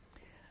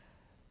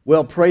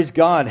Well, praise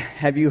God.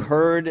 Have you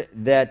heard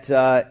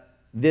that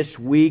this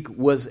week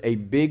was a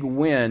big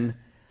win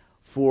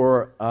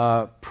for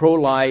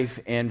pro-life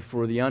and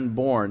for the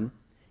unborn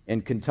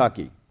in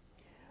Kentucky?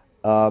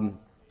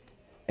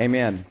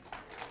 Amen.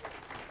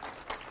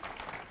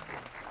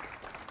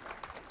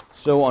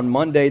 So on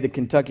Monday, the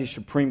Kentucky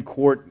Supreme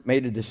Court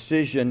made a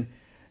decision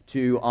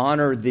to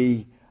honor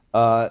the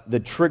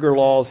trigger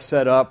laws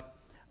set up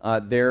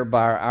there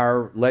by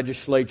our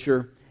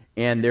legislature,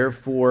 and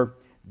therefore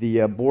the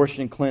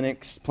abortion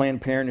clinics, Planned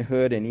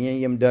Parenthood, and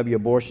EMW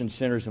abortion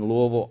centers in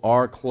Louisville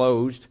are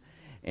closed,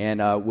 and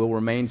will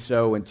remain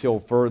so until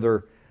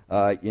further,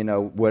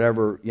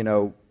 whatever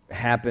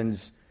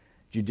happens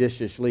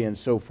judiciously and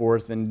so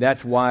forth. And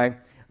that's why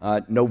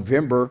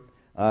November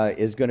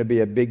is going to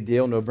be a big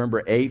deal.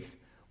 November 8th,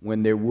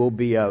 when there will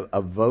be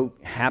a vote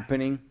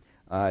happening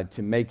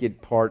to make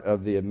it part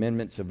of the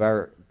amendments of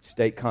our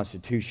state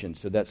constitution.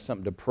 So that's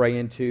something to pray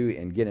into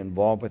and get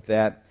involved with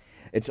that.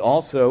 It's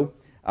also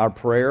our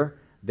prayer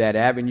that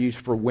Avenues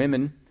for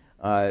Women,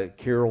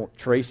 Carol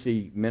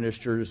Tracy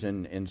ministers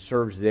and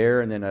serves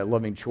there, and then a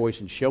Loving Choice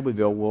in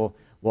Shelbyville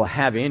will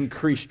have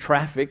increased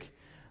traffic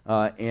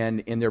and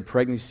in their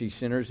pregnancy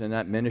centers and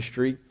that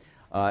ministry.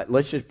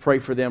 Let's just pray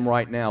for them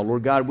right now.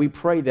 Lord God, we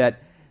pray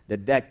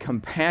that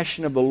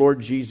compassion of the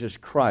Lord Jesus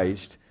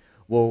Christ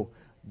will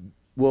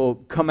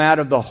come out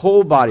of the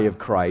whole body of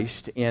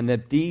Christ, and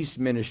that these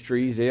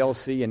ministries,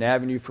 ALC and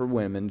Avenue for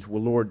Women's,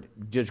 will, Lord,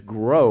 just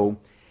grow.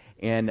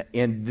 And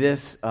in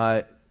this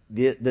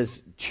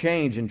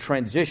change and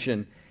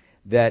transition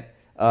that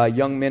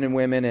young men and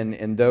women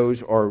and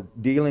those are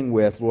dealing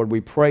with, Lord, we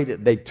pray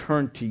that they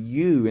turn to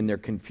you in their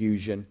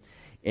confusion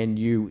and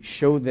you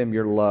show them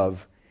your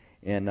love.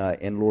 And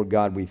Lord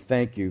God, we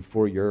thank you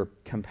for your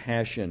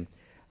compassion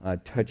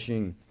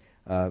touching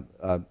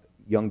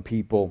young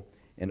people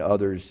and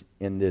others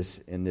in this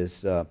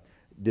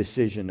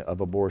decision of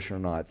abortion or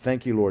not.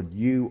 Thank you, Lord.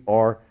 You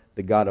are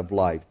the God of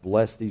life.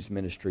 Bless these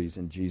ministries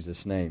in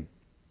Jesus' name.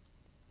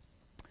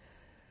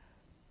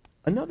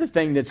 Another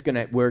thing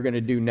we're going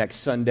to do next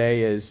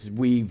Sunday is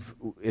we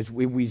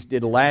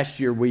did last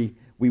year. We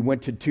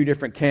went to 2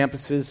 different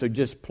campuses. So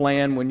just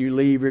plan when you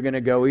leave. You're going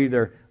to go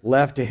either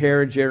left to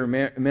Heritage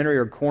Elementary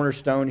or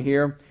Cornerstone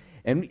here,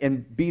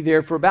 and be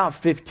there for about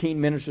 15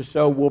 minutes or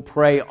so. We'll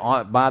pray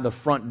by the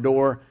front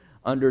door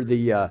under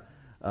the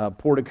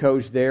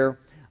porticos there,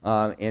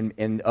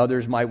 and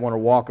others might want to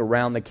walk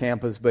around the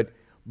campus. But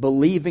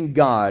believing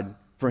God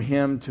for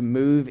Him to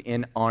move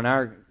in on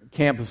our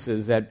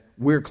campuses that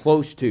we're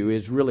close to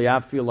is really,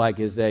 I feel like,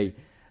 is a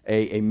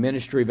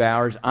ministry of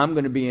ours. I'm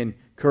going to be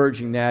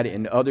encouraging that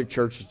in other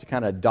churches to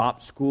kind of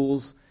adopt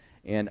schools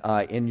and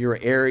in your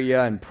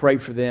area and pray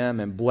for them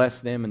and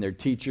bless them and their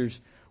teachers.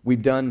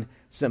 We've done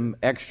some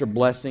extra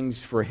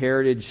blessings for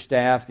Heritage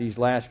staff these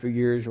last few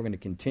years. We're going to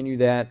continue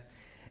that.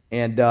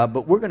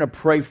 But we're going to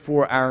pray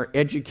for our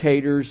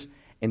educators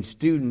and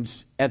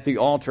students at the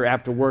altar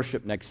after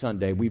worship next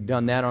Sunday. We've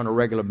done that on a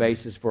regular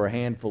basis for a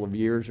handful of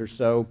years or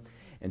so.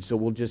 And so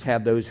we'll just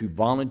have those who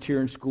volunteer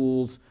in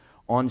schools,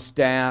 on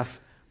staff,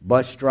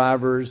 bus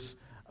drivers,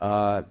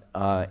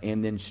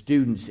 and then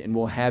students. And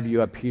we'll have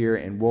you up here,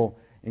 and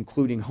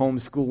including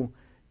homeschool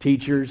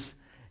teachers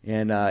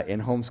and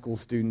homeschool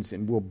students,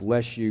 and we'll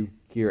bless you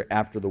here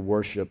after the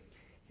worship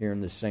here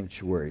in the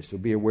sanctuary. So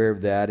be aware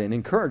of that and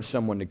encourage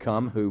someone to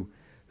come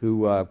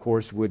who of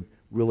course, would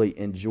really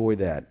enjoy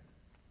that.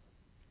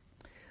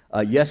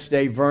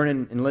 Yesterday,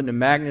 Vernon and Linda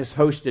Magnus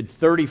hosted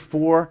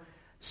 34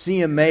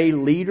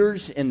 CMA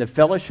leaders in the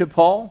fellowship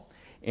hall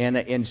and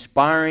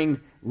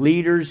inspiring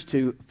leaders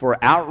for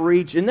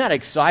outreach. Isn't that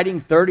exciting?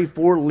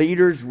 34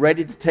 leaders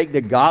ready to take the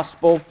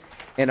gospel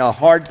in a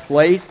hard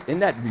place.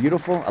 Isn't that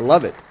beautiful? I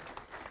love it.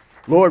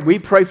 Lord, we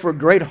pray for a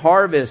great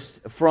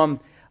harvest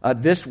from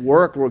this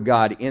work, Lord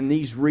God, in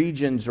these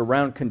regions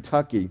around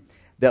Kentucky,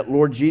 that,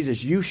 Lord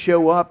Jesus, you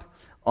show up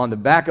on the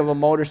back of a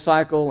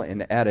motorcycle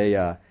and at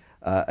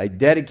a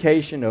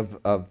dedication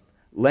of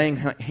laying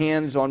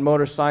hands on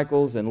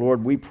motorcycles. And,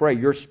 Lord, we pray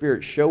your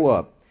Spirit show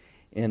up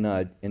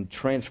and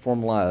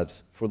transform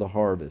lives for the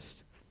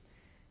harvest.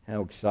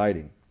 How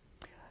exciting.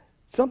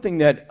 Something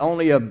that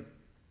only a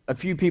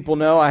few people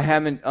know, I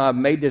haven't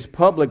made this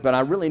public, but I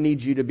really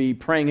need you to be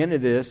praying into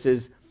this,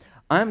 is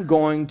I'm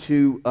going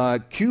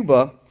to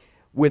Cuba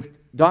with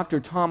Dr.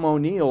 Tom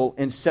O'Neill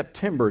in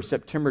September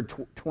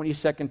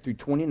 22nd through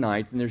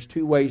 29th, and there's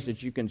 2 ways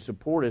that you can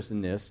support us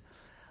in this.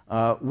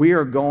 We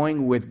are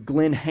going with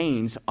Glenn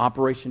Haynes,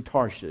 Operation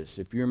Tarshish.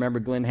 If you remember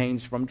Glenn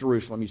Haynes from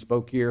Jerusalem, he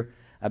spoke here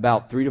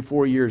about 3 to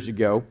 4 years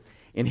ago,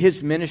 and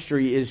his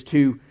ministry is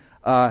to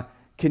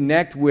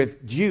connect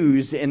with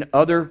Jews in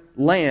other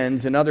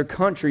lands and other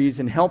countries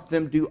and help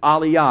them do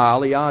Aliyah.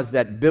 Aliyah is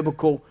that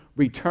biblical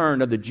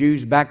return of the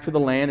Jews back to the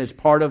land as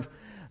part of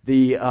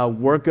the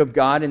work of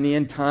God in the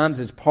end times,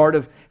 as part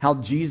of how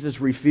Jesus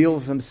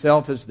reveals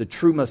himself as the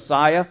true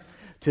Messiah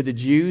to the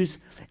Jews.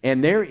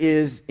 And there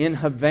is in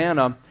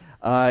Havana,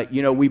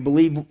 we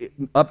believe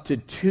up to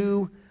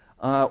 2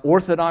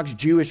 Orthodox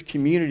Jewish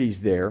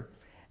communities there,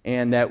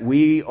 and that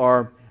we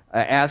are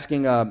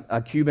asking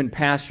a Cuban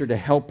pastor to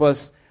help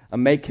us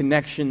make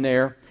connection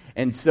there.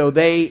 And so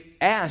they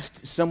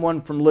asked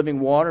someone from Living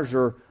Waters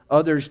or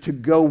others to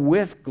go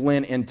with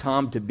Glenn and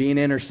Tom to be an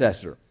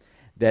intercessor.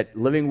 That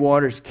Living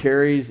Waters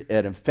carries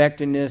an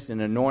effectiveness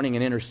and anointing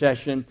and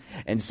intercession.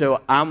 And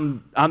so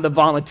I'm the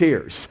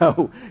volunteer.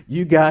 So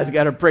you guys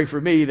got to pray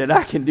for me that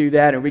I can do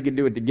that and we can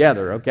do it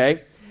together,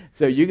 okay?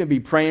 So you can be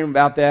praying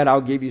about that.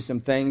 I'll give you some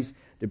things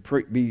to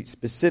be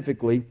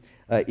specifically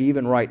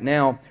even right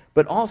now.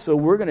 But also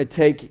we're going to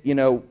take,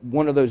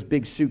 one of those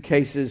big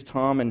suitcases,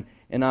 Tom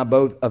and I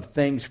both, of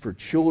things for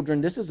children.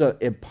 This is a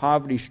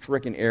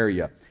poverty-stricken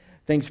area.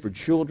 Things for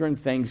children,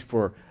 things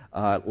for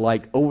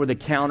like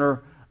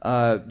over-the-counter,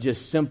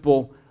 just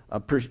simple,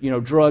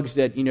 drugs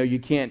that, you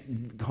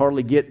can't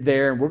hardly get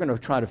there. And we're going to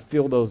try to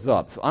fill those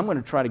up. So I'm going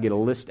to try to get a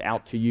list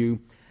out to you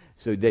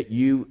so that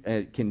you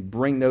can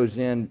bring those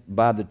in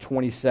by the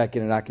 22nd,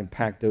 and I can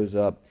pack those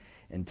up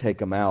and take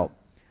them out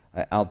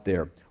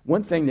there.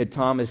 One thing that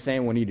Tom is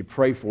saying we need to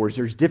pray for is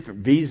there's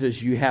different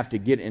visas you have to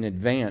get in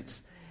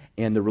advance.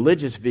 And the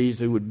religious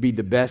visa would be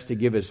the best to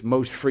give us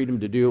most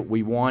freedom to do what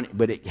we want,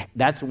 but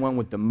that's the one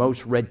with the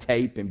most red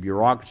tape and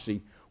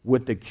bureaucracy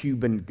with the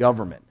Cuban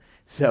government.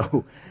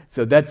 So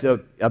that's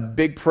a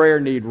big prayer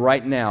need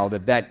right now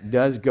that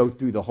does go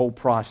through the whole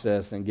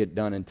process and get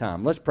done in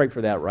time. Let's pray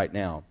for that right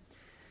now.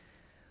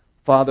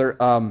 Father,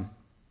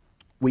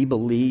 we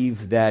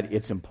believe that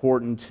it's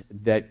important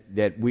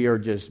that we are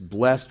just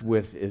blessed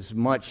with as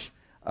much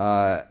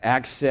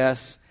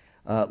access,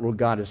 Lord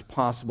God, as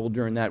possible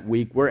during that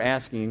week. We're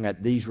asking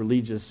that these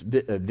religious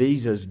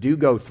visas do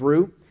go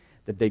through,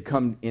 that they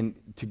come in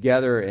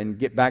together and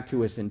get back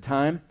to us in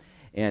time.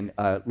 And,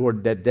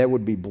 Lord, that they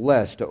would be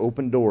blessed to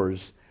open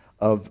doors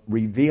of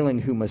revealing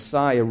who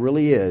Messiah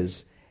really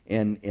is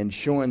and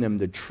showing them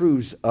the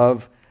truths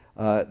of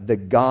the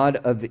God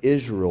of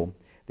Israel,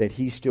 that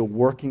He's still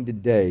working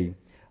today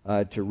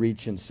to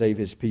reach and save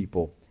His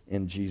people.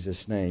 In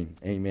Jesus' name,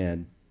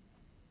 amen.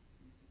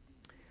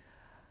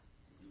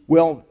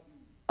 Well,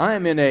 I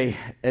am in a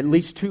at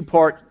least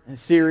two-part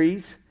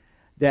series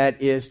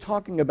that is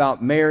talking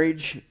about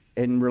marriage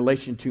in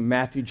relation to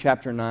Matthew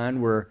chapter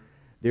 9, where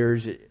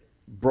there's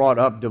brought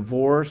up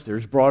divorce,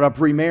 there's brought up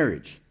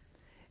remarriage.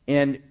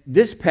 And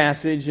this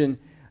passage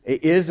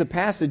is a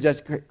passage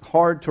that's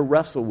hard to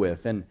wrestle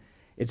with, and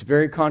it's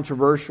very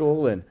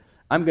controversial, and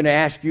I'm going to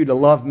ask you to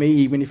love me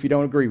even if you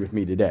don't agree with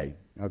me today,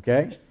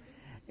 okay?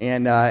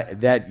 And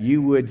that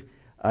you would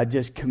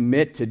just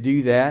commit to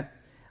do that.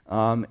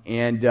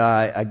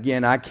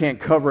 Again, I can't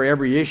cover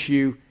every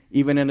issue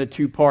even in a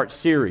two-part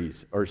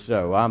series or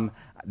so.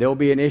 There'll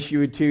be an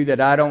issue or two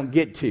that I don't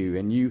get to,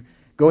 and you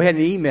go ahead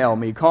and email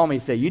me, call me,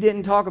 say, you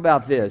didn't talk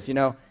about this,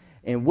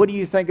 and what do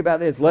you think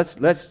about this?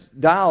 Let's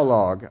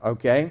dialogue,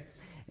 okay?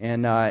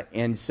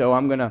 And so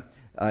I'm going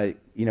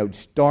to,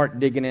 start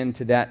digging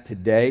into that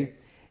today.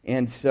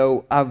 And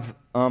so I've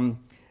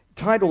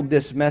titled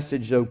this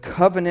message, though,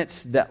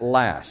 Covenants That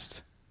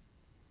Last.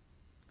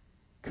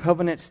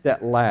 Covenants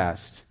That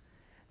Last.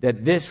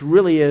 That this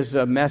really is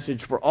a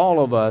message for all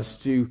of us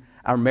to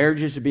our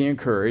marriages to be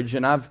encouraged.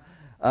 And I've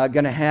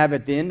going to have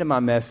at the end of my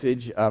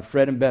message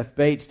Fred and Beth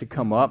Bates to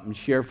come up and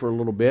share for a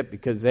little bit,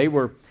 because they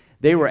were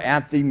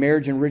at the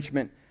Marriage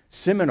Enrichment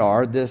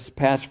Seminar this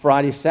past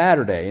Friday,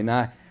 Saturday. And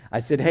I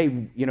said,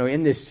 hey,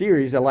 in this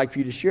series, I'd like for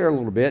you to share a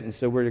little bit. And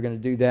so we're going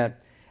to do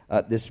that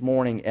this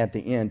morning at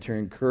the end to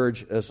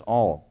encourage us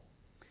all.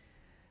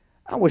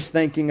 I was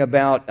thinking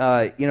about,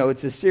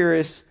 it's a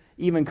serious,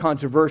 even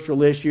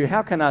controversial issue.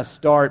 How can I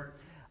start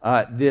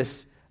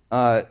this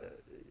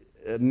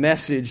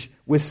message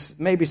with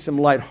maybe some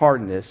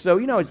lightheartedness? So,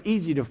 it's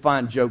easy to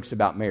find jokes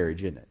about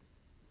marriage, isn't it?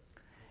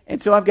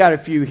 And so I've got a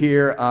few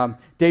here.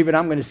 David,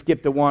 I'm going to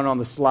skip the one on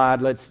the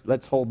slide.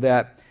 Let's hold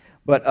that.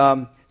 But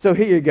so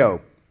here you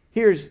go.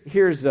 Here's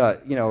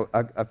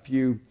a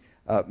few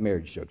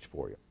marriage jokes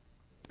for you.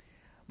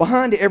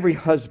 Behind every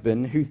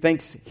husband who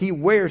thinks he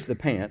wears the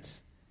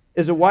pants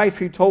is a wife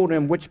who told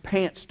him which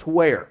pants to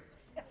wear.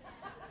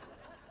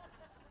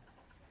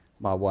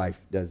 My wife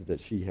does that.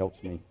 She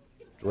helps me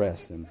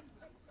dress. And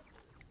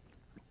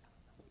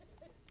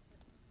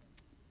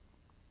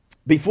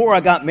before I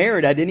got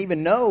married, I didn't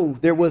even know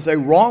there was a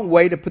wrong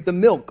way to put the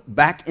milk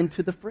back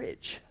into the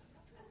fridge.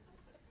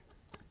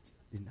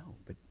 You know,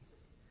 but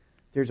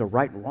there's a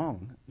right and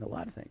wrong in a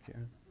lot of things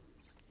here.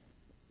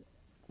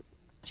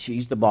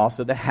 She's the boss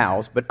of the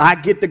house, but I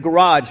get the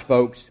garage,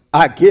 folks.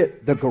 I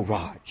get the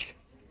garage.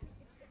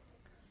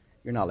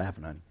 You're not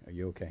laughing, honey. Are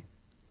you okay?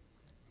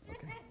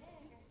 Okay.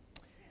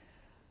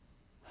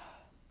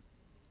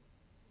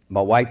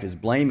 My wife is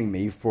blaming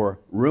me for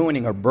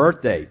ruining her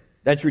birthday.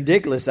 That's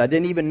ridiculous. I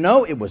didn't even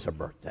know it was her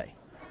birthday.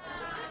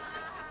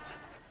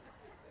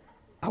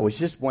 I was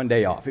just one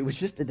day off. It was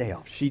just a day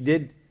off. She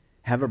did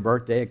have her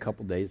birthday a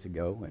couple days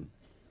ago, and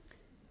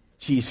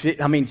she's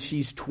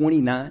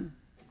 29.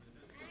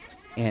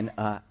 And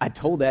I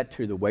told that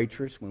to the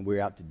waitress when we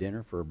were out to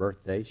dinner for her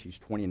birthday. She's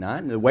 29.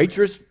 And the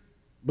waitress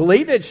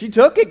believed it. She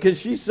took it because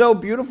she's so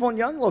beautiful and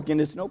young looking.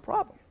 It's no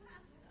problem.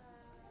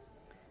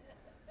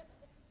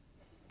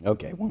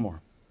 Okay, one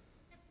more.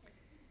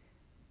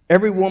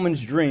 Every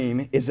woman's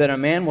dream is that a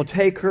man will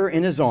take her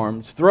in his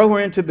arms, throw her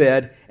into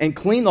bed, and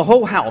clean the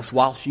whole house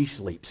while she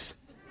sleeps.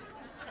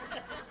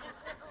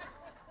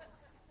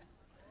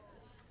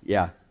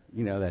 Yeah,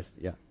 that's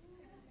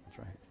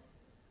right.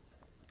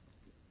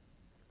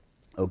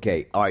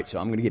 Okay, all right, so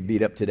I'm going to get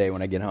beat up today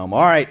when I get home.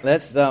 All right,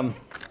 let's go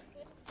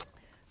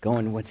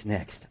on what's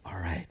next. All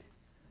right.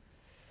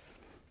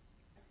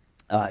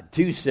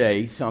 To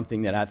say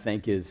something that I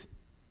think is,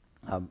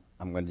 I'm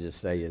going to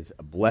just say is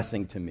a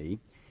blessing to me,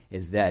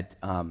 is that,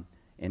 and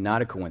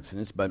not a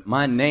coincidence, but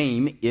my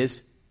name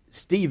is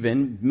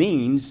Stephen,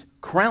 means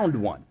crowned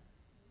one.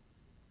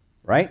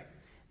 Right?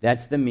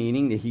 That's the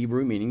meaning, the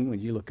Hebrew meaning, when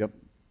you look up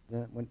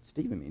what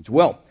Stephen means.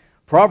 Well,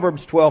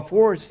 Proverbs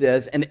 12:4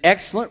 says, an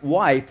excellent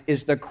wife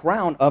is the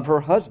crown of her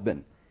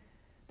husband,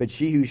 but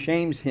she who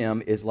shames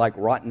him is like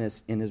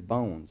rottenness in his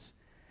bones.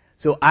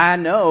 So I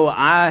know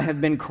I have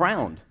been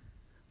crowned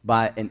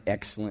by an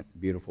excellent,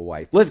 beautiful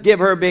wife. Let's give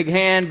her a big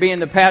hand. Being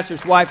the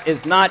pastor's wife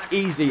is not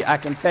easy, I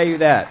can tell you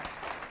that.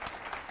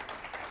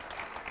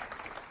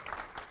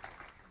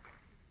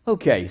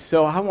 Okay,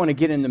 so I want to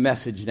get in the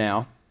message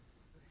now.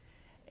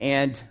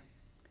 And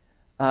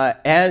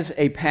as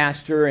a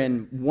pastor,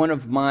 and one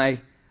of my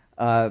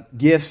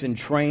gifts and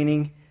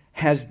training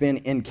has been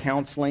in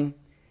counseling.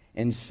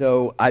 And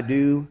so I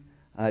do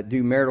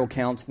marital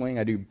counseling.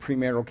 I do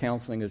premarital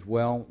counseling as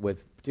well,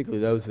 with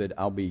particularly those that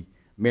I'll be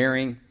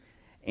marrying.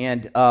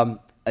 And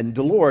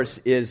Dolores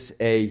is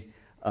a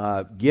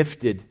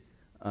gifted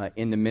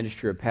in the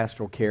ministry of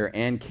pastoral care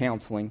and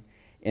counseling.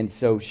 And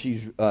so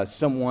she's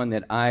someone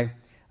that I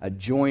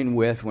join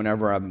with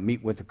whenever I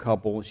meet with a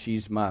couple.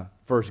 She's my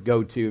first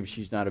go-to. If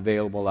she's not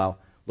available, I'll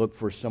look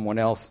for someone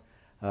else,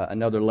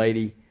 another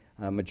lady,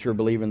 mature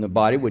believer in the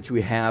body, which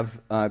we have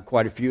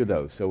quite a few of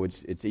those. So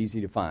it's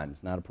easy to find.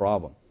 It's not a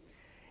problem.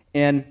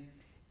 And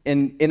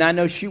I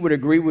know she would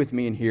agree with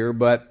me in here,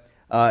 but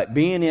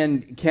being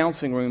in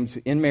counseling rooms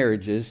in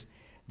marriages,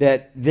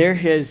 that there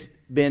has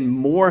been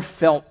more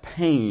felt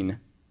pain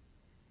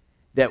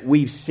that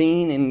we've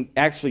seen and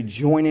actually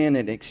join in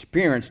and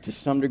experience to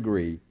some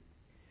degree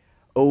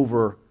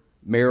over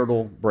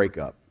marital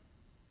breakup.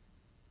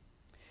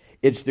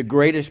 It's the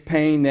greatest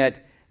pain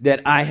that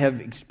I have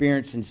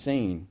experienced and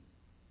seen.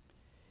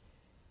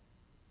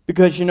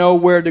 Because,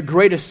 where the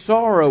greatest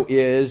sorrow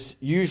is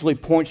usually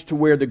points to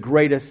where the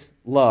greatest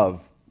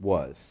love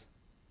was.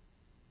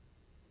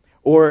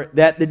 Or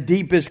that the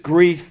deepest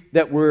grief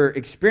that we're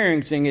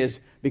experiencing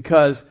is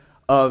because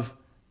of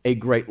a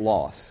great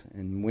loss.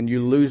 And when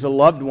you lose a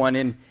loved one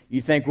and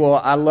you think, well,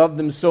 I love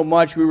them so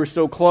much, we were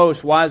so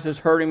close, why is this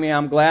hurting me?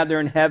 I'm glad they're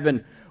in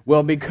heaven.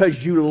 Well,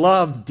 because you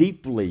love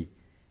deeply,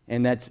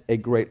 and that's a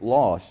great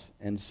loss.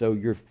 And so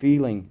you're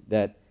feeling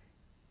that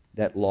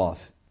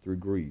loss through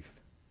grief.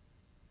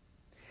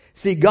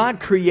 See, God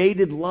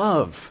created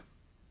love.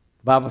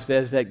 The Bible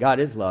says that God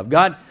is love.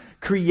 God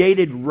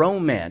created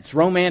romance.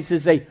 Romance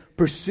is a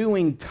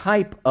pursuing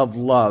type of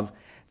love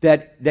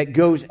that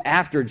goes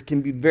after. It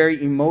can be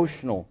very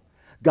emotional.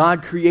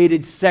 God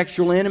created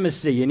sexual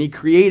intimacy, and He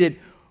created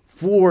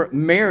for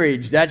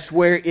marriage. That's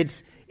where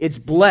it's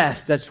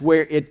blessed. That's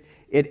where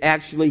it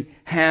actually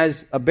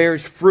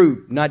bears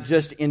fruit, not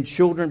just in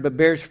children, but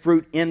bears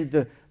fruit in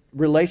the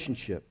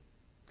relationship.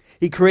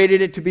 He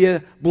created it to be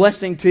a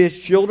blessing to His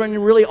children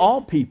and really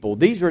all people.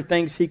 These are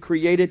things He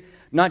created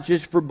not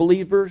just for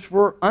believers,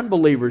 for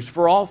unbelievers,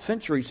 for all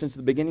centuries since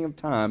the beginning of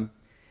time.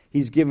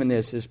 He's given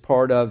this as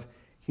part of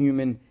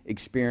human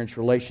experience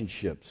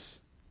relationships.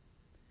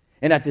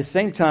 And at the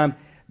same time,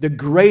 the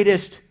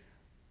greatest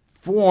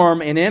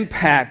form and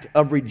impact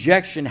of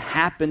rejection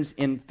happens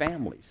in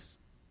families.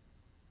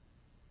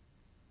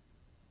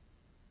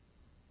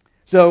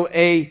 So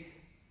a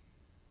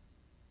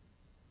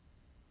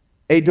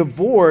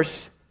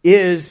divorce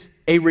is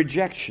a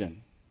rejection.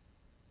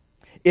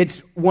 It's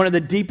one of the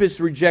deepest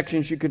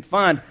rejections you could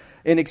find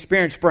in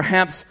experience.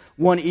 Perhaps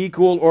one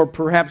equal or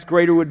perhaps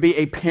greater would be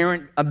a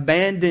parent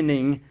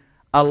abandoning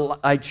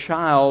a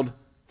child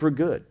for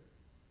good.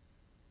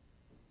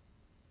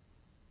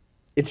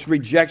 It's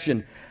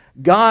rejection.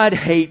 God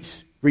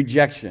hates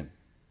rejection.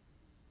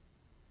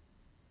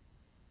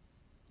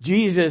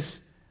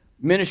 Jesus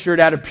ministered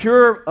out of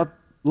pure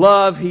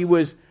love. He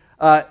was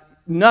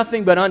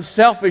nothing but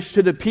unselfish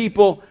to the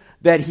people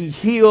that He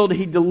healed,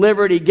 He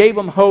delivered, He gave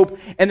them hope,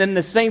 and then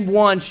the same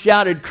one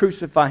shouted,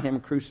 "Crucify Him,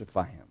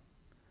 crucify Him,"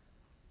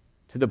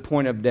 to the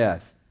point of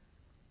death.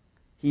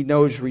 He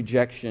knows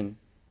rejection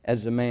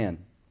as a man.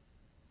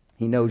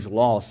 He knows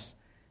loss,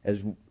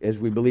 as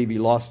we believe He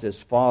lost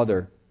His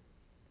father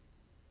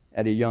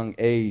at a young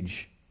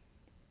age.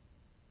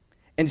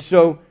 And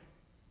so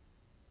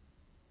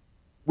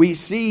we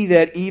see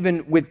that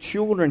even with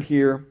children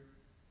here,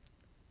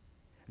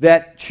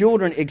 that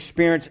children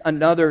experience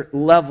another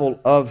level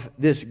of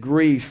this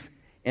grief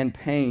and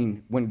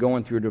pain when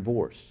going through a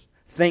divorce.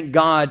 Thank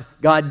God,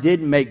 God did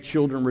make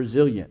children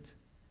resilient.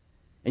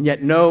 And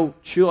yet no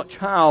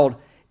child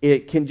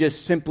can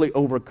just simply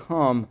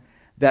overcome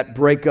that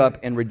breakup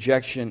and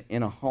rejection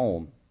in a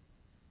home.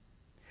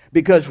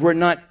 because we're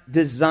not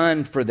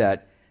designed for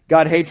that.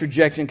 God hates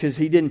rejection because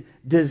He didn't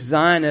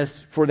design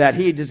us for that.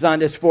 He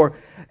designed us for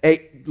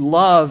a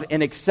love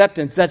and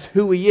acceptance. That's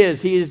who He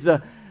is. He is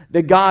the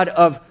God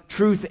of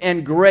truth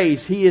and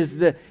grace.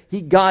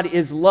 God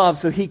is love.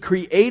 So He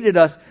created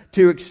us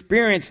to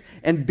experience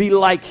and be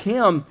like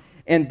Him.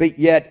 But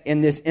yet,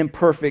 in this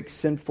imperfect,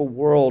 sinful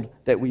world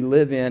that we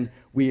live in,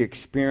 we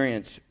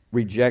experience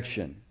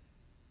rejection.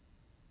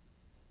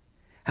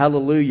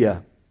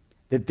 Hallelujah,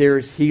 that there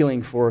is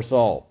healing for us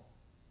all.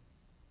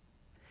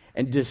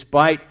 And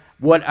despite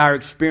what our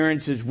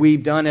experiences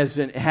we've done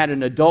had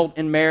an adult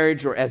in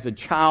marriage or as a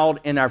child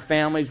in our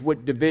families,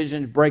 what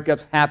divisions,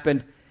 breakups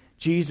happened,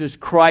 Jesus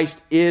Christ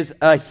is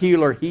a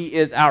healer. He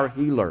is our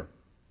healer.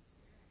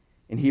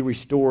 And He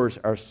restores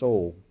our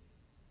soul.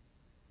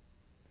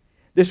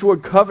 This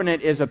word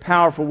covenant is a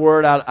powerful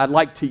word. I'd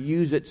like to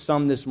use it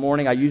some this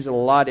morning. I use it a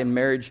lot in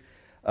marriage,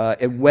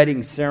 at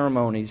wedding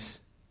ceremonies.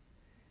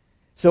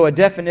 So a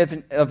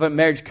definition of a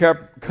marriage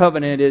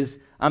covenant is,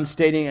 I'm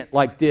stating it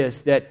like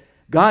this, that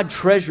God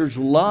treasures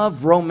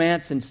love,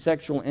 romance, and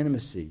sexual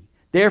intimacy.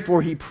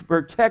 Therefore, He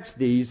protects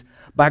these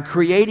by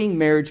creating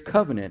marriage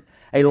covenant,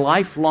 a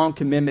lifelong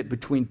commitment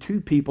between two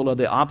people of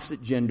the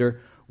opposite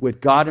gender with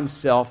God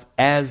Himself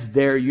as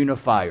their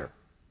unifier.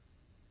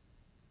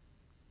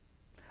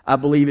 I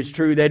believe it's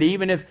true that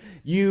even if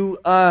you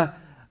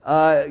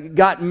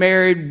got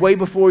married way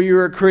before you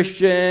were a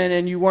Christian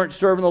and you weren't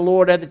serving the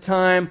Lord at the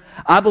time,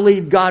 I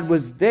believe God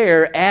was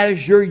there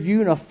as your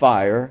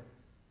unifier,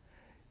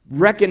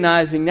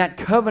 recognizing that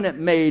covenant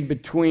made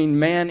between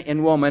man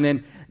and woman.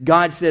 And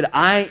God said,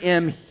 I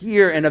am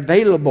here and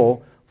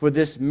available for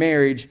this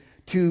marriage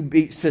to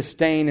be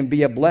sustained and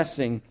be a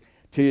blessing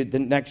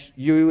to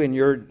you and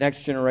your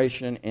next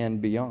generation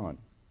and beyond.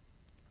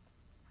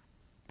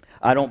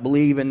 I don't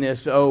believe in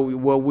this,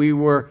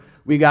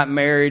 we got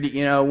married,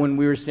 when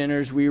we were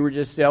sinners, we were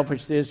just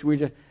selfish,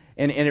 and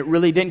it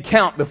really didn't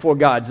count before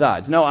God's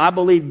eyes. No, I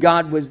believe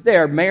God was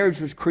there. Marriage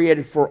was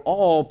created for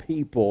all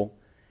people,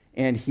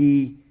 and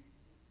He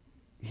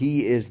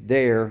is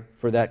there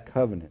for that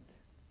covenant.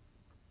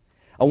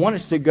 I want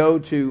us to go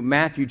to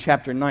Matthew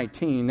chapter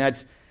 19.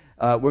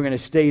 We're going to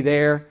stay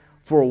there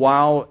for a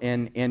while,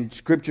 and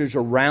scriptures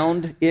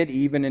around it,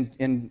 even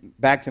in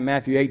back to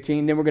Matthew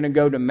 18. Then we're going to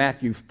go to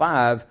Matthew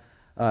 5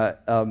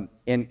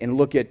 and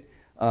look at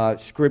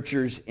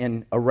scriptures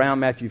around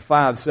Matthew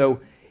 5.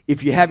 So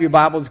if you have your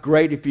Bibles,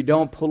 great. If you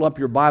don't, pull up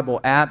your Bible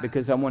app,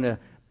 because I want to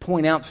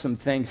point out some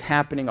things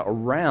happening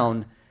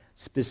around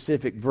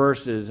specific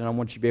verses, and I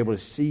want you to be able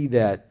to see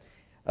that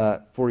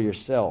for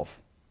yourself.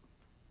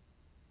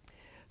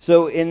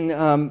 So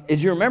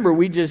as you remember,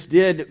 we just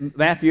did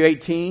Matthew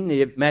 18,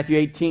 the Matthew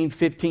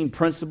 18:15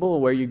 principle,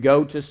 where you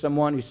go to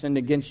someone who sinned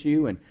against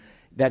you, and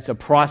that's a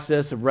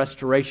process of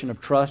restoration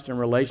of trust and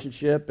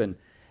relationship.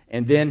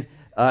 And then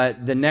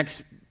the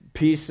next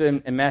piece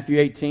in Matthew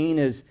 18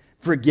 is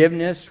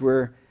forgiveness,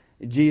 where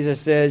Jesus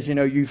says,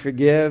 you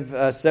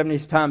forgive 70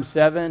 times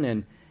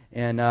 7,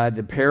 and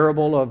the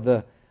parable of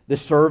the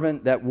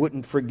servant that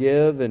wouldn't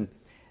forgive. And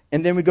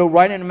then we go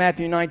right into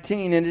Matthew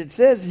 19, and it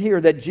says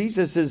here that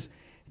Jesus is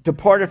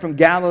departed from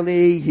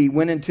Galilee. He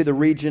went into the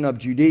region of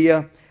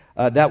Judea.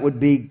 That would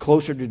be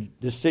closer to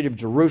the city of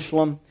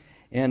Jerusalem.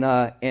 And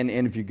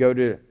if you go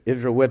to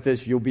Israel with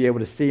us, you'll be able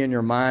to see in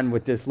your mind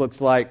what this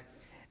looks like.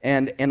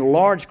 And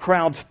large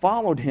crowds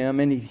followed Him,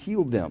 and He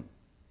healed them.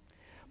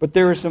 But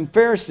there are some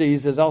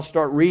Pharisees, as I'll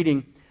start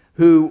reading,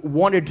 who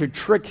wanted to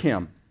trick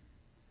Him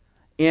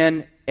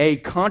in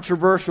it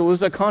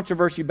was a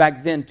controversy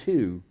back then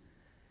too.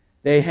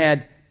 They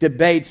had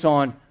debates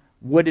on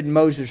what did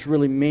Moses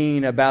really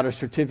mean about a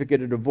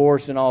certificate of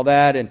divorce and all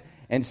that.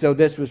 And so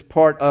this was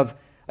part of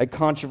a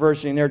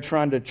controversy, and they're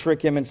trying to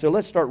trick Him. And so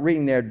let's start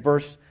reading there at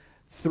verse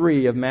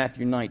 3 of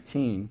Matthew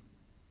 19.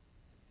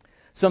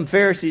 Some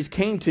Pharisees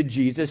came to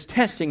Jesus,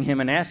 testing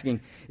Him and asking,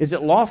 is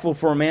it lawful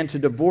for a man to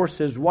divorce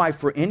his wife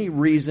for any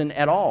reason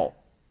at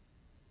all?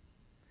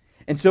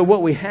 And so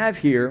what we have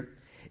here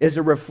is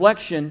a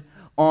reflection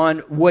on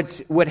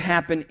what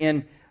happened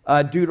in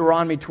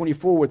Deuteronomy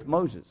 24 with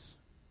Moses.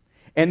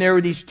 And there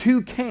were these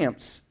two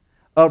camps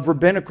of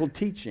rabbinical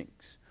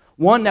teachings.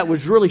 One that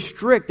was really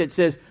strict, that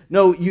says,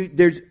 no,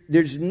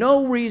 there's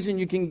no reason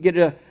you can get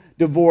a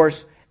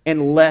divorce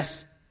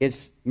unless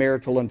it's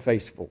marital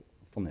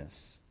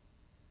unfaithfulness.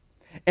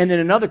 And then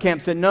another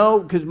camp said,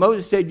 no, because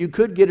Moses said you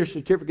could get a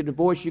certificate of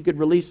divorce, you could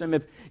release them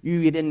if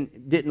you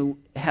didn't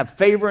have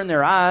favor in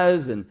their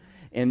eyes, and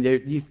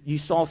you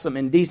saw some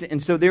indecent.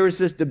 And so there was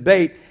this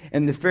debate,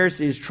 and the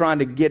Pharisees trying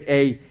to get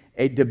a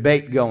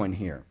debate going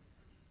here.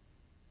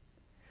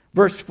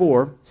 Verse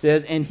 4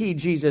 says, and He,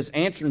 Jesus,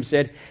 answered and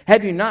said,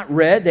 have you not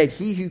read that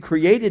He who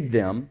created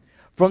them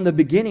from the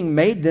beginning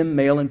made them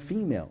male and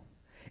female?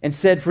 And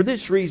said, for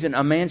this reason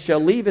a man shall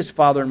leave his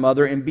father and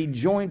mother and be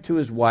joined to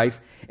his wife,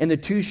 and the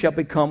two shall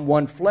become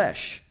one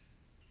flesh.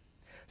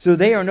 So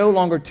they are no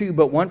longer two,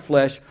 but one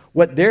flesh.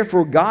 What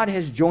therefore God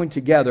has joined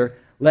together,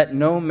 let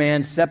no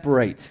man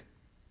separate.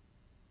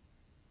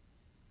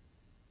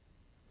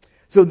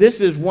 So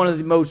this is one of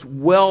the most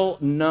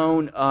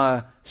well-known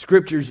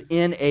scriptures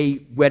in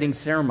a wedding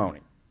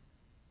ceremony.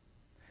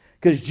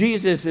 Because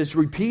Jesus is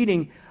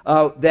repeating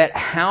that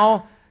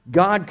how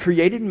God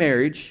created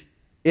marriage.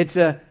 It's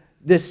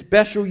this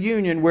special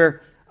union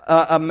where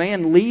a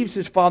man leaves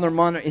his father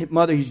and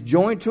mother. He's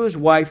joined to his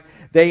wife.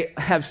 They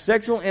have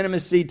sexual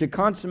intimacy to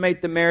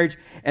consummate the marriage,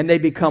 and they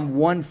become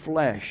one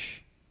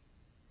flesh.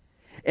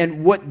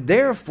 And what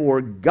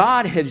therefore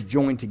God has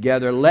joined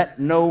together, let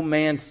no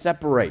man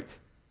separate.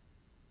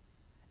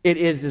 It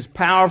is as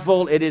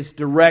powerful, it is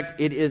direct,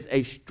 it is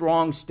a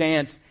strong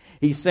stance.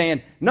 He's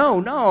saying,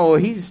 no,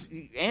 he's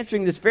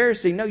answering this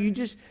Pharisee, no, you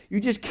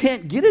just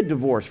can't get a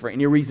divorce for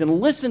any reason.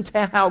 Listen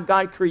to how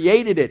God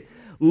created it.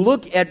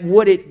 Look at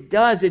what it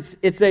does.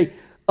 It's a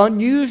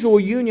unusual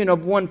union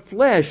of one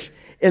flesh,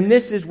 and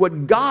this is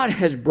what God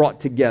has brought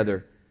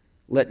together.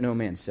 Let no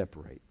man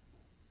separate.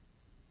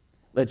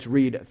 Let's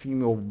read a few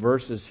more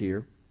verses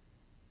here.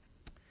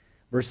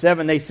 Verse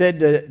 7, they said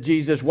to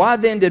Jesus, why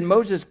then did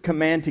Moses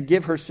command to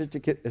give her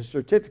a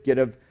certificate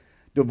of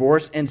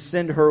divorce and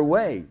send her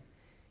away?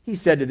 He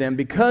said to them,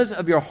 because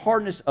of your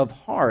hardness of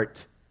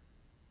heart,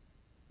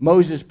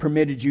 Moses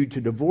permitted you to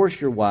divorce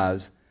your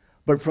wives,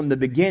 but from the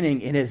beginning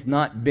it has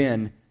not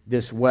been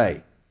this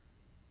way.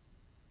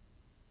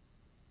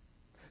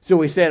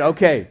 So he said,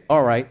 okay.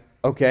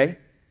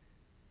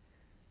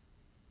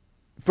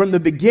 From the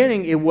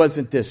beginning it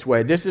wasn't this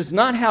way. This is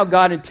not how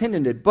God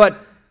intended it.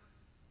 But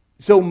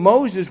so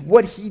Moses,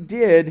 what he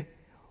did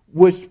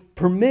was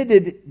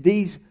permitted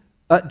these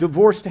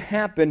divorce to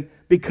happen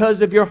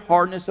because of your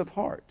hardness of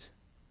heart.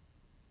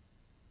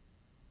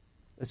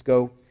 Let's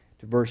go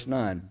to verse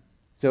 9.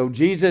 So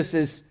Jesus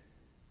is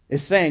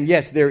saying,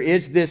 yes, there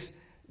is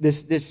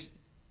this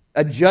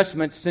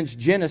adjustment since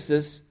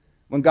Genesis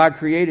when God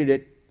created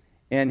it,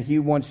 and he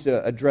wants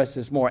to address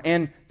this more.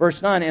 And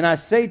verse 9, and I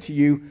say to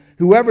you,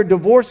 whoever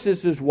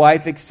divorces his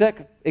wife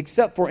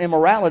except for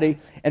immorality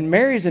and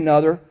marries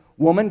another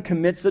woman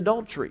commits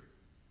adultery.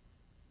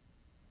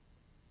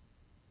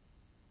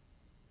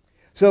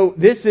 So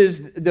this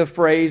is the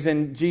phrase,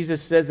 and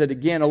Jesus says it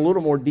again, a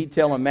little more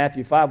detail in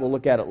Matthew 5, we'll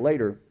look at it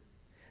later,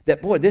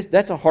 that,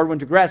 that's a hard one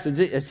to grasp.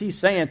 Is he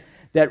saying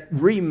that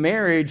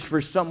remarriage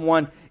for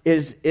someone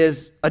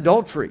is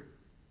adultery,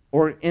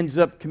 or ends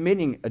up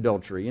committing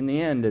adultery in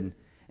the end?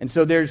 And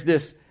so there's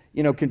this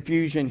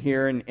confusion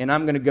here, and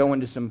I'm going to go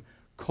into some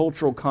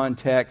cultural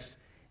context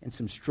and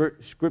some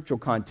scriptural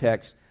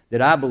context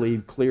that I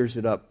believe clears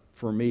it up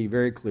for me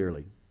very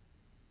clearly.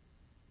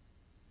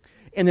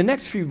 In the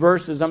next few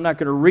verses, I'm not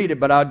going to read it,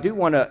 but I do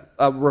want to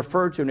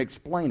refer to and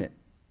explain it.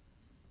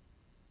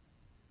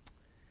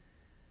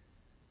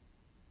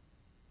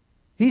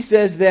 He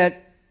says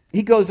that,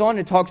 he goes on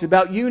and talks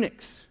about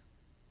eunuchs.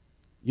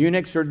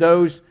 Eunuchs are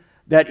those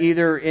that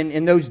either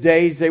in those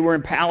days they were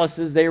in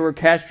palaces, they were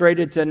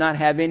castrated to not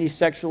have any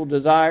sexual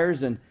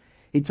desires, and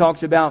he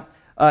talks about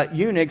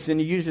eunuchs,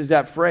 and he uses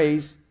that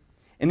phrase.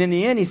 And in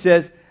the end he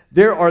says,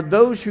 there are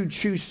those who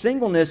choose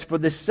singleness for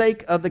the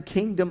sake of the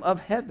kingdom of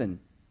heaven.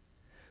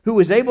 Who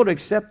is able to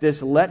accept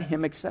this, let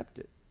him accept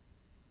it.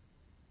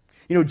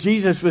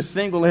 Jesus was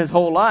single his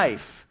whole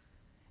life.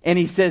 And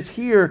he says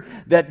here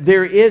that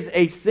there is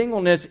a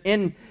singleness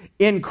in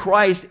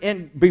Christ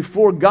and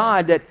before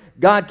God, that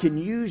God can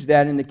use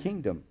that in the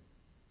kingdom.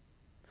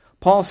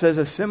 Paul says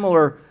a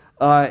similar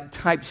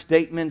type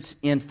statements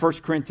in 1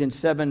 Corinthians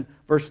 7,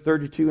 verse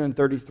 32 and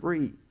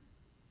 33.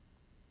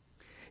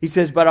 He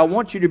says, but I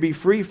want you to be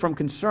free from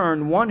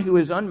concern. One who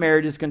is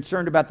unmarried is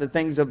concerned about the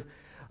things of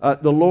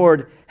the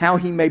Lord, how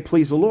he may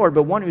please the Lord.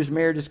 But one who is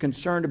married is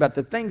concerned about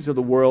the things of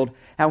the world,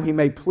 how he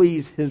may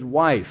please his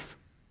wife.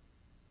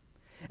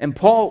 And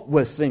Paul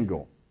was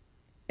single.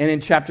 And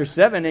in chapter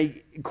 7,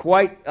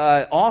 quite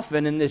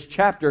often in this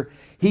chapter,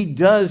 he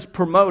does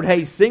promote,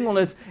 hey,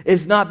 singleness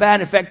is not bad.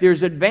 In fact,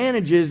 there's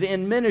advantages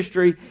in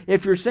ministry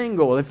if you're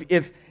single.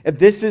 If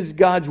this is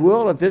God's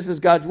will, if this is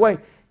God's way,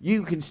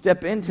 you can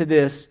step into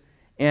this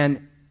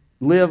and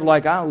live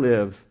like I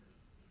live.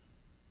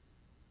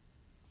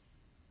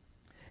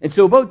 And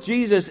so both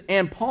Jesus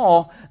and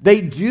Paul, they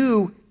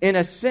do, in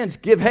a sense,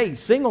 give, hey,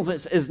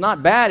 singleness is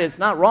not bad, it's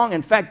not wrong.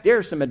 In fact, there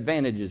are some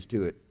advantages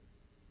to it.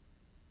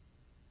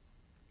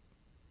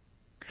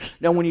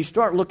 Now, when you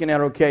start looking at,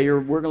 we're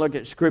going to look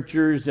at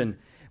scriptures, and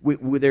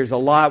there's a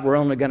lot. We're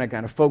only going to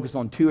kind of focus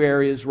on two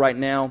areas right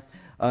now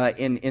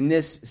in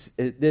this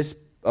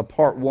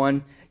part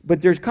one.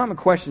 But there's common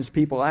questions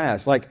people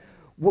ask, like,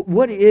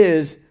 what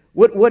is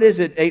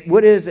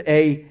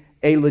a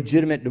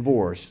legitimate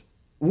divorce?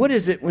 What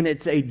is it when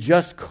it's a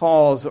just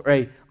cause or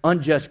a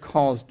unjust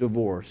cause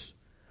divorce?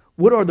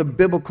 What are the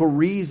biblical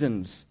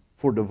reasons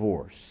for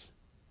divorce?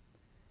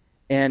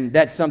 And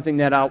that's something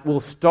that we'll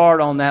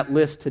start on that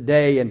list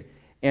today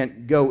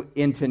and go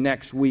into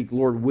next week,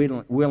 Lord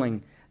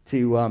willing,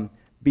 to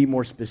be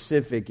more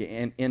specific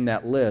in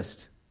that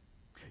list.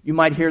 You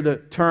might hear the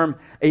term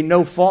a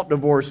no-fault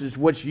divorce is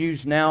what's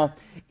used now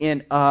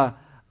in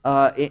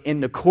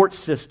the court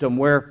system,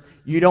 where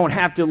you don't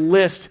have to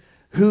list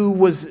who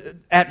was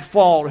at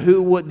fault,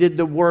 who did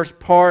the worst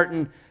part,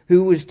 and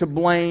who was to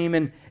blame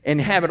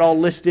and have it all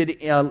listed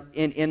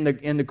in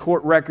the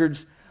court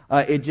records.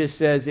 It just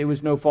says it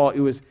was no fault.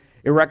 It was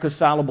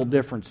irreconcilable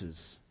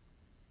differences.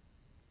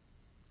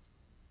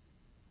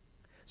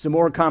 Some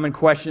more common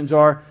questions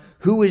are,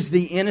 who is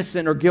the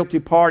innocent or guilty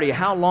party?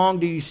 How long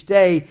do you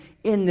stay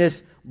in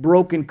this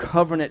broken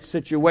covenant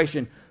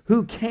situation?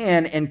 Who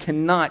can and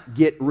cannot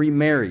get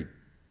remarried?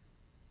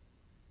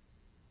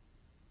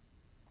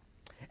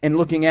 And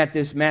looking at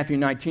this Matthew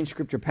 19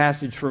 scripture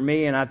passage for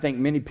me, and I think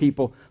many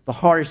people, the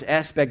hardest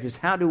aspect is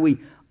how do we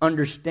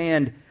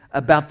understand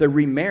about the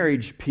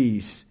remarriage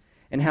piece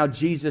and how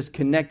Jesus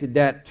connected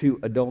that to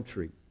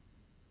adultery?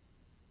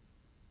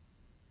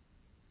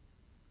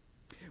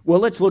 Well,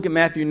 let's look at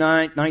Matthew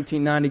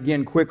 19:9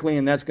 again quickly,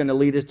 and that's going to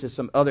lead us to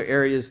some other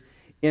areas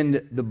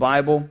in the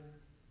Bible.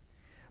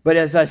 But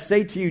as I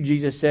say to you,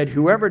 Jesus said,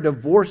 whoever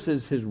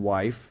divorces his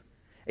wife,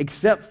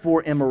 except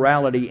for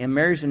immorality, and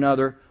marries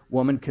another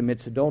woman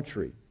commits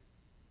adultery.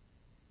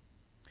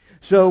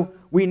 So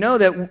we know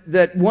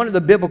that one of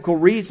the biblical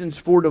reasons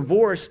for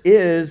divorce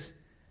is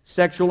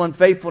sexual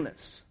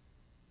unfaithfulness.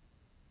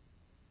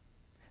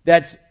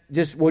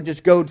 We'll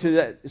just go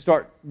to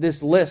start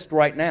this list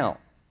right now.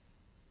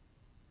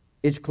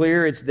 It's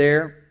clear, it's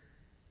there.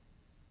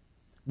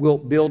 We'll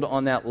build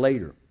on that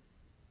later.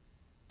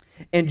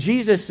 And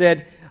Jesus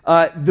said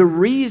the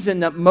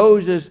reason that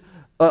Moses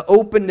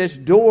opened this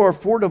door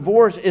for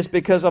divorce is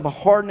because of a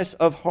hardness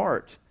of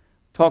heart.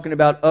 Talking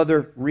about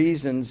other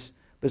reasons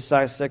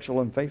besides sexual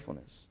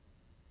unfaithfulness.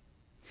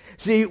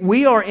 See,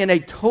 we are in a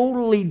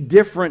totally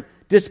different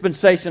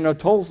dispensation, a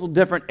totally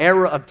different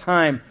era of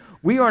time.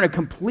 We are in a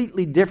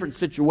completely different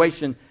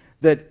situation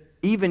that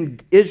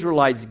even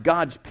Israelites,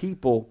 God's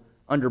people,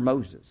 under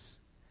Moses.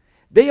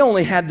 They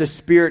only had the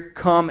Spirit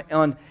come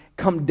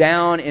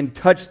down and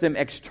touch them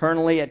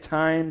externally at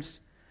times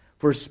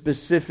for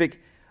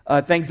specific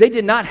things. They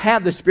did not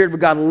have the Spirit of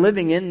God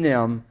living in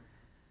them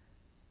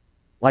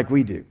like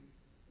we do.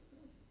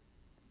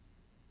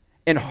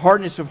 And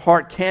hardness of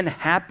heart can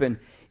happen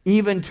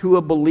even to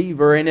a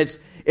believer, and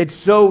it's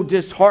so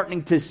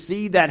disheartening to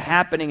see that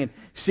happening and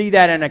see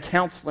that in a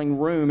counseling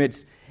room.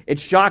 It's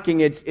shocking.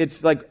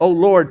 It's like, oh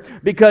Lord,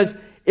 because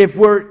if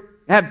we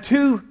have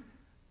two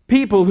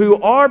people who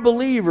are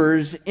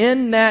believers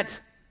in that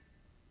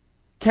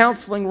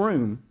counseling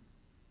room,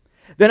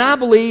 then I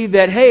believe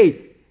that,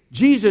 hey,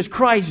 Jesus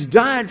Christ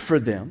died for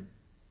them.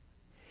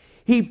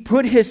 He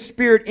put His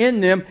Spirit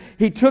in them.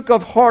 He took a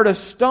heart of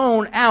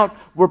stone out,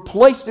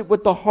 replaced it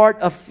with the heart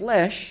of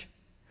flesh,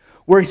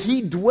 where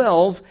He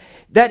dwells.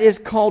 That is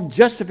called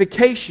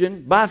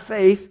justification by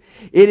faith.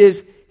 It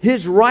is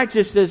His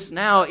righteousness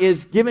now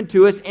is given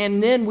to us,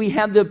 and then we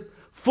have the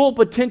full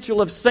potential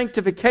of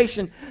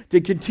sanctification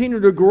to continue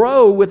to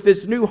grow with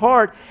this new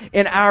heart,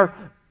 and our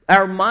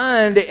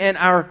mind and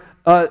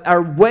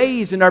our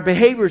ways and our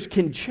behaviors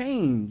can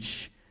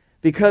change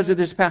because of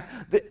this power.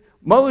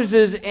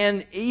 Moses,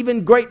 and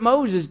even great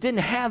Moses, didn't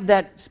have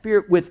that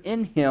Spirit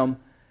within him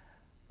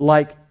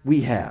like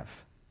we have.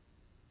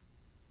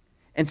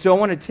 And so I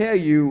want to tell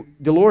you,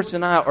 Dolores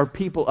and I are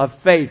people of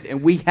faith,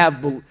 and we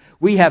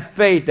have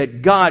faith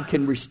that God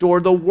can restore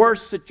the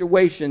worst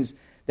situations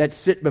that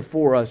sit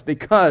before us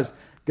because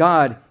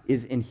God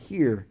is in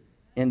here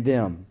in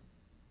them.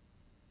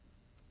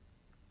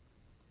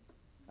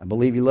 I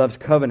believe He loves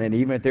covenant,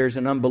 even if there's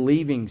an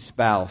unbelieving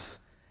spouse,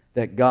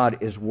 that God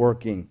is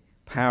working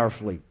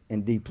powerfully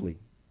and deeply.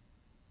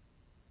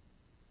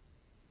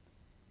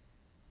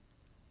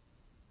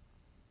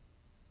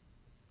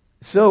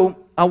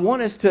 So I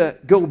want us to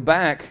go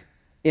back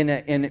and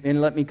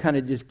let me kind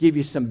of just give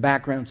you some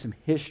background, some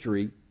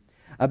history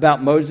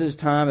about Moses'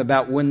 time,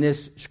 about when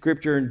this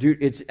scripture,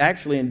 it's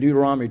actually in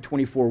Deuteronomy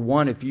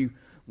 24:1. If you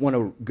want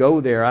to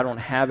go there, I don't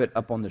have it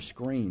up on the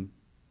screen.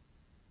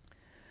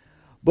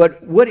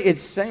 But what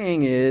it's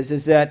saying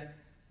is that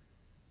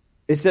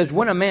it says,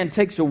 when a man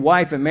takes a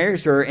wife and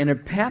marries her, and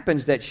it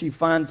happens that she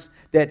finds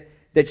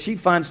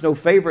no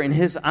favor in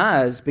his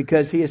eyes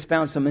because he has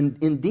found some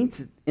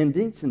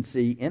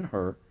indecency in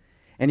her,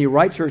 and he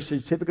writes her a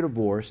certificate of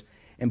divorce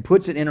and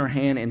puts it in her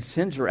hand and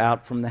sends her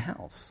out from the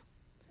house.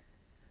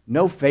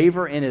 No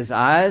favor in his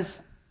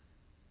eyes.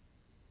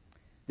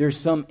 There's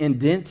some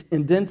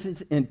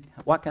indecency.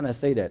 Why can't I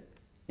say that?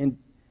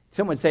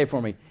 Someone say it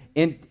for me.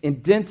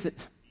 Indecency.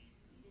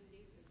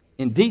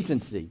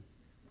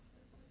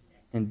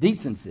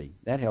 Indecency.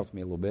 That helps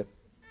me a little bit.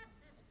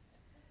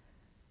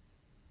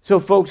 So,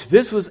 folks,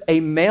 this was a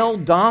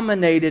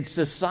male-dominated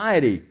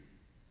society,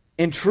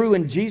 and true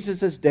in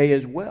Jesus' day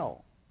as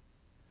well.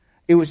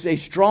 It was a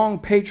strong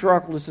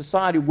patriarchal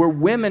society where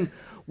women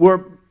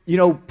were,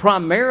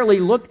 primarily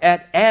looked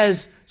at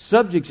as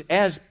subjects,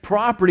 as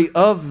property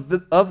of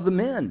the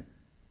men.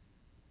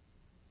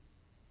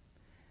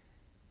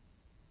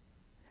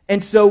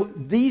 And so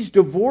these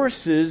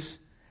divorces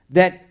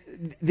that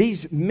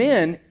these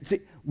men,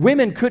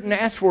 women couldn't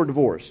ask for a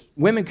divorce.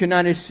 Women could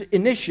not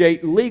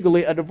initiate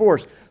legally a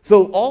divorce.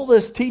 So all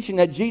this teaching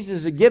that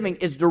Jesus is giving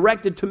is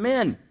directed to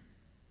men.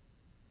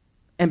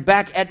 And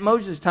back at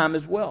Moses' time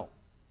as well.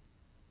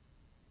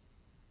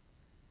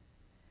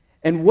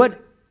 And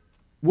what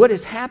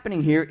is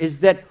happening here is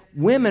that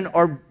women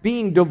are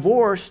being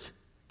divorced,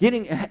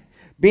 being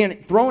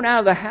thrown out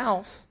of the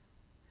house.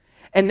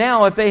 And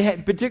now if they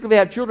particularly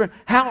have children,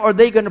 how are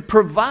they going to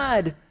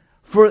provide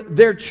for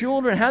their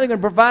children? How are they going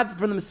to provide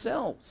for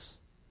themselves?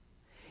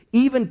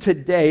 Even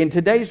today, in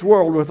today's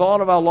world, with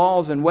all of our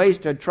laws and ways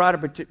to try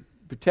to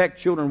protect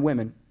children and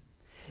women,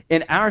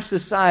 in our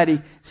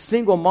society,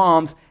 single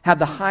moms have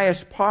the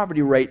highest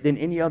poverty rate than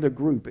any other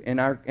group in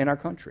our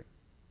country.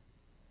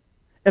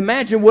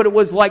 Imagine what it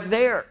was like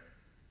there.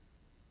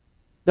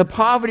 The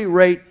poverty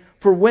rate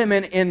for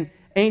women in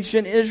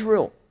ancient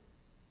Israel.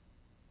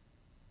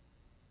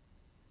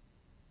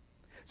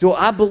 So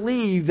I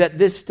believe that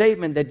this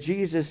statement that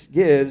Jesus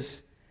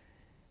gives,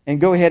 and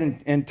go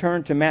ahead and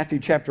turn to Matthew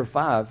chapter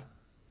 5,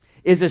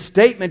 is a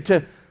statement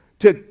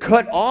to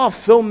cut off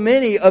so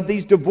many of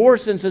these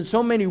divorcees and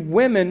so many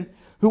women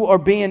who are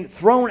being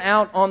thrown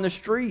out on the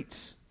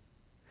streets.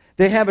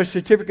 They have a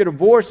certificate of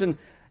divorce, and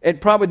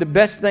probably the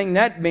best thing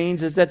that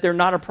means is that they're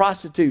not a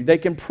prostitute. They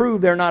can prove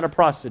they're not a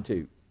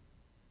prostitute.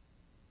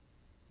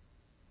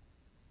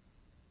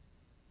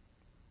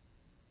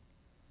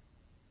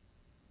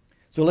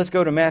 So let's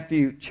go to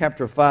Matthew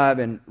chapter 5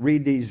 and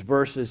read these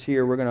verses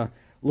here. We're going to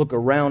look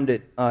around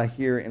it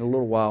here in a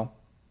little while.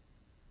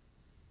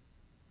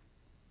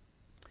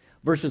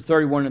 Verses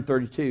 31 and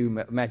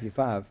 32, Matthew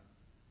 5.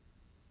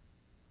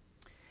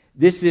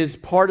 This is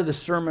part of the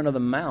Sermon on the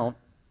Mount.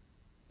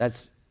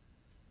 That's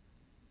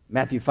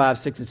Matthew 5,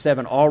 6, and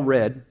 7, all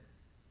read.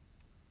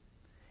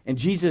 And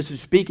Jesus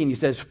is speaking. He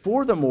says,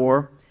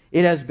 "Furthermore,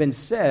 it has been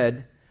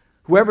said,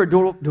 whoever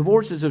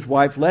divorces his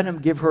wife, let him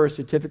give her a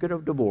certificate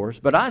of divorce.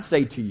 But I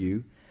say to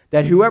you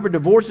that whoever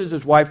divorces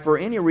his wife for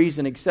any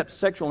reason except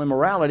sexual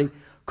immorality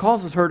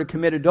causes her to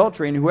commit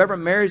adultery, and whoever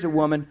marries a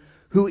woman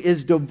who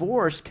is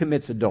divorced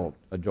commits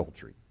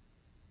adultery."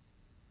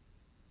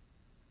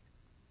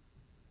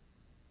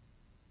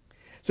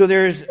 So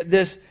there's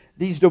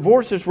these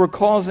divorces were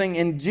causing,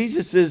 in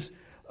Jesus'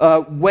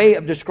 way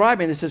of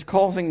describing this, is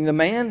causing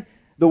the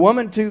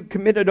woman to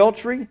commit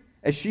adultery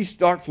as she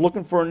starts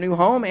looking for a new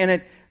home, and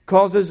it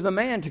causes the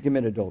man to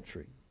commit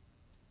adultery.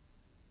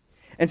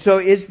 And so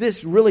is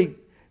this really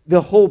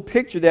the whole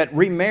picture, that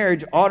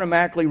remarriage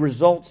automatically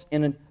results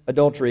in an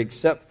adultery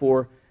except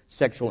for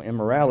sexual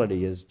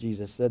immorality, as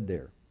Jesus said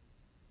there?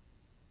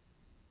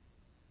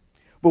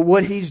 But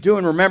what he's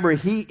doing, remember,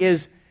 he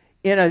is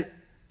in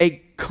a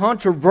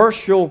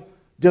controversial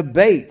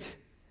debate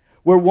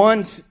where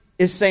one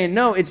is saying,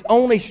 no, it's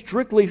only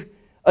strictly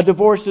a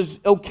divorce is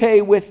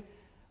okay with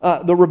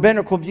the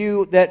rabbinical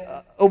view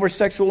that over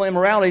sexual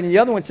immorality, and the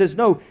other one says,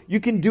 no, you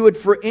can do it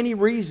for any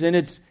reason.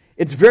 It's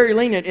very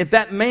lenient. If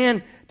that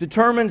man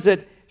determines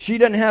that she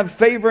doesn't have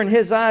favor in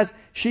his eyes,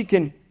 he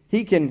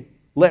can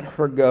let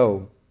her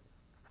go.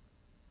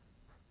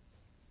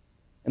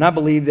 And I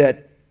believe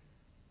that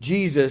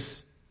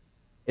Jesus,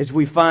 as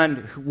we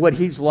find what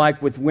he's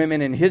like with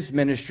women in his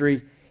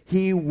ministry,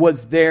 he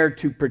was there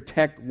to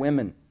protect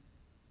women.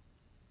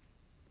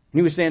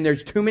 He was saying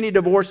there's too many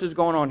divorces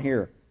going on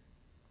here.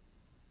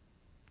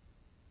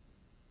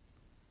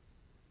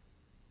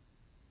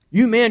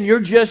 You men, you're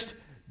just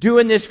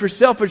doing this for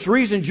selfish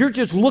reasons. You're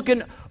just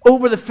looking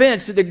over the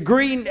fence. The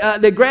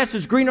grass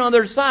is green on the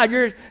other side.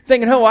 You're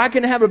thinking, oh, I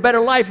can have a better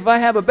life if I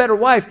have a better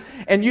wife.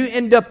 And you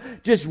end up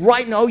just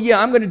writing, oh yeah,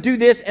 I'm going to do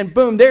this. And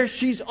boom, there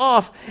she's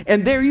off.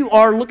 And there you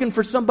are looking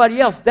for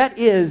somebody else. That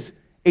is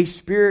a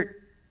spirit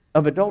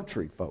of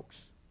adultery, folks.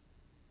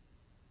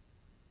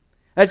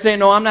 That's saying,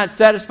 no, I'm not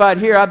satisfied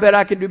here. I bet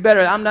I can do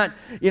better. I'm not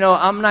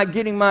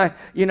getting my,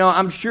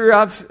 I'm sure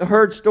I've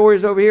heard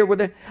stories over here with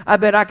it. I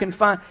bet I can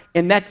find.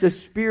 And that's the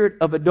spirit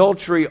of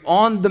adultery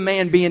on the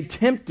man being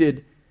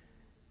tempted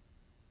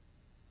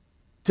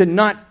to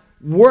not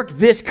work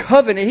this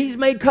covenant. He's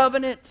made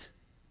covenant.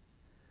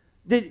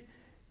 The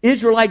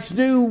Israelites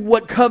knew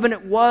what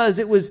covenant was.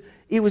 It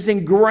was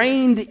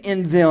ingrained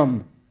in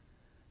them.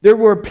 There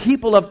were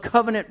people of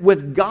covenant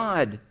with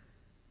God.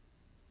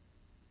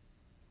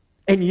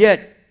 And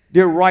yet,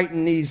 they're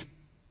writing these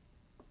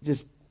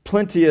just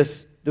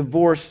plenteous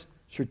divorce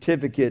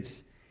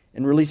certificates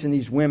and releasing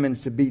these women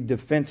to be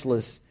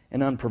defenseless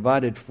and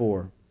unprovided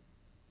for.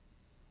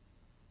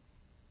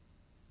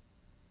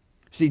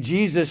 See,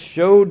 Jesus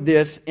showed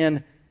this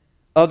in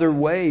other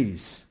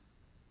ways.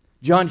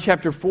 John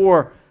chapter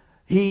 4,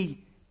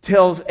 he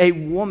tells a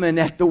woman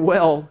at the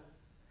well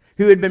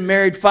who had been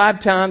married 5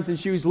 times and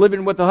she was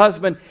living with a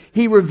husband.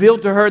 He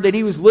revealed to her that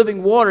he was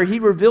living water. He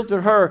revealed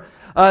to her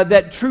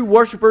that true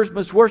worshipers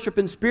must worship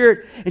in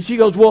spirit. And she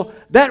goes, well,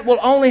 that will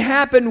only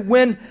happen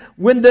when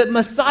the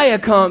Messiah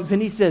comes.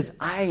 And he says,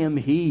 I am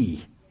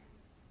he.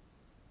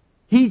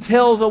 He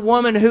tells a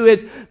woman who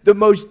is the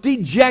most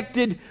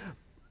dejected,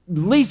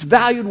 least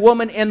valued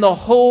woman in the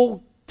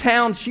whole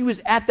town. She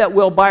was at that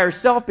well by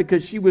herself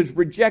because she was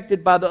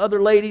rejected by the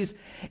other ladies.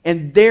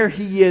 And there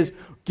he is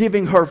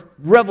giving her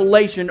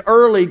revelation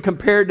early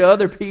compared to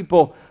other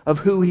people of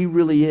who he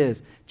really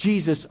is.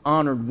 Jesus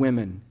honored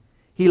women.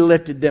 He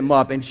lifted them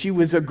up, and she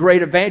was a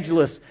great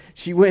evangelist.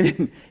 She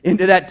went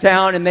into that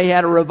town, and they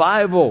had a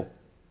revival.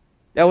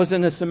 That was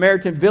in a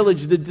Samaritan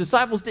village. The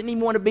disciples didn't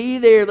even want to be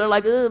there. They're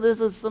like, oh, this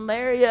is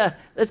Samaria.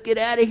 Let's get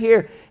out of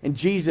here. And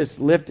Jesus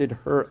lifted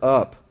her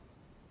up.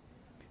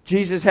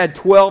 Jesus had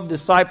 12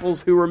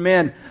 disciples who were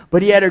men,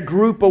 but he had a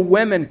group of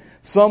women.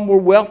 Some were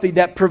wealthy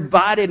that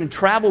provided and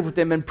traveled with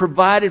them and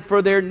provided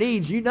for their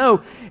needs. You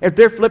know, if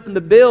they're flipping the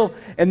bill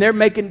and they're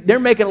making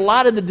a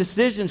lot of the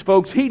decisions,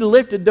 folks, he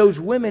lifted those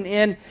women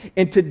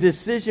into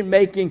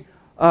decision-making,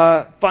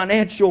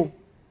 financial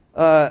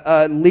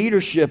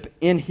leadership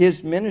in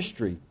his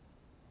ministry.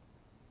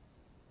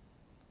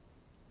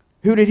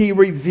 Who did he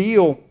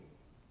reveal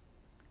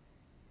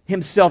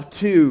himself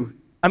to?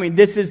 I mean,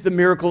 this is the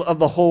miracle of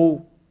the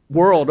whole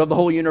world, of the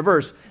whole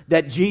universe,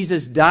 that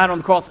Jesus died on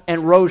the cross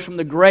and rose from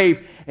the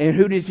grave. And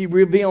who does he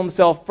reveal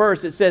himself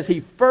first? It says he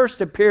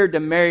first appeared to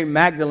Mary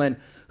Magdalene,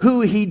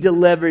 who he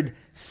delivered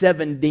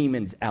 7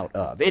 demons out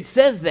of. It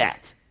says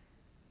that.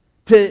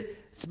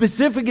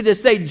 Specifically to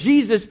say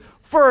Jesus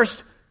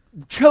first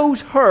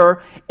chose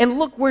her, and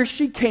look where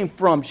she came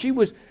from. She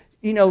was,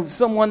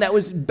 someone that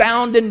was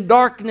bound in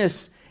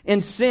darkness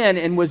and sin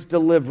and was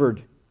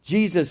delivered.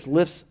 Jesus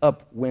lifts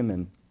up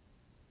women.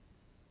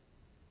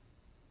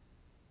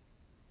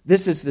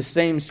 This is the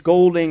same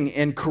scolding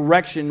and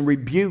correction,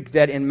 rebuke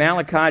that in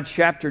Malachi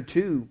chapter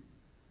 2,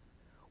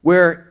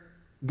 where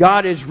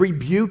God is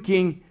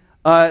rebuking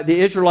the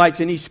Israelites,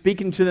 and he's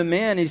speaking to the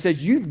men. He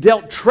says, you've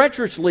dealt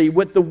treacherously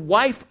with the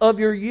wife of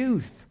your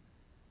youth.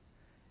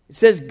 It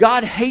says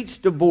God hates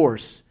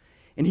divorce,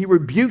 and he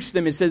rebukes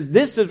them. It says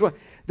this is what,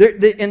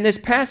 in this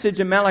passage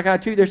in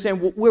Malachi 2, they're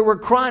saying, we're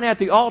crying at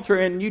the altar,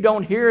 and you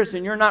don't hear us,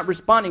 and you're not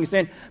responding. He's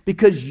saying,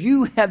 because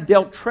you have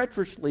dealt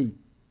treacherously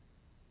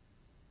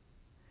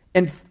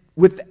and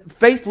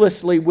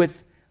faithlessly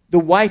with the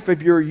wife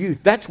of your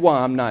youth. That's why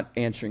I'm not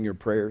answering your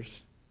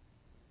prayers.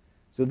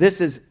 So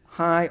this is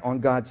high on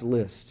God's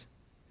list.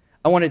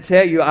 I want to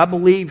tell you, I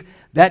believe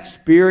that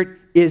spirit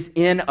is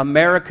in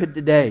America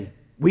today.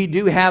 We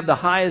do have the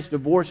highest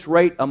divorce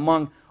rate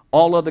among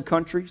all other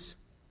countries.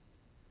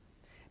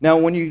 Now,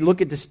 when you look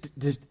at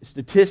the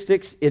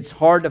statistics, it's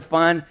hard to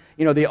find,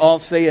 they all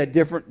say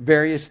different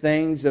various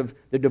things of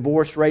the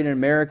divorce rate in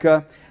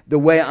America. The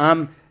way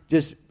I'm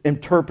just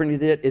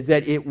interpreting it is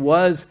that it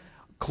was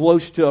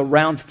close to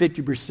around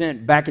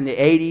 50% back in the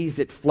 80s.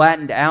 It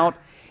flattened out.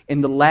 In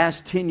the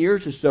last 10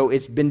 years or so,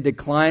 it's been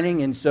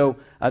declining. And so,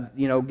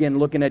 again,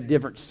 looking at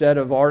different set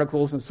of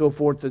articles and so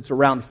forth, it's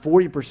around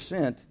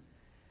 40%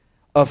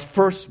 of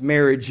first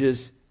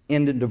marriages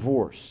end in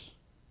divorce.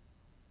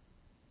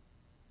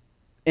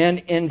 And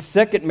in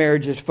second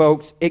marriages,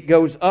 folks, it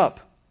goes up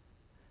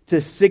to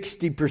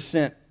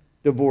 60%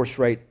 divorce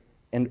rate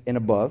and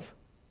above.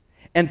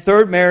 And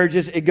third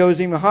marriages, it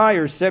goes even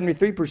higher,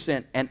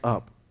 73% and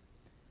up.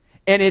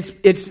 And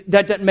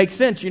that doesn't make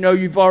sense.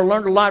 You've all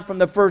learned a lot from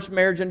the first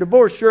marriage and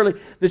divorce. Surely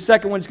the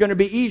second one's going to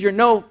be easier.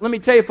 No, let me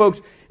tell you, folks,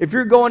 if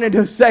you're going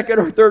into a second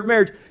or third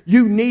marriage,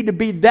 you need to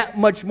be that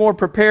much more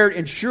prepared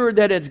and sure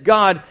that it's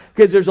God,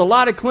 because there's a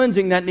lot of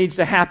cleansing that needs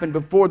to happen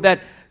before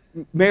that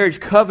marriage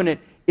covenant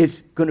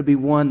is going to be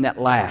one that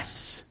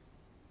lasts.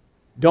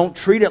 Don't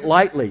treat it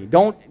lightly.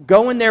 Don't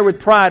go in there with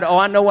pride. Oh,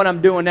 I know what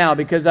I'm doing now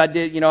because I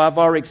did, I've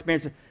already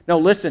experienced it. No,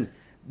 listen.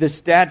 The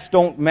stats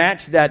don't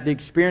match that. The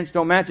experience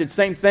don't match it.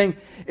 Same thing.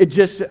 It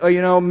just,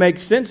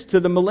 makes sense to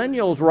the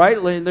millennials, right?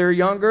 They're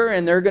younger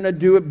and they're going to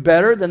do it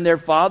better than their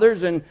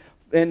fathers and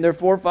their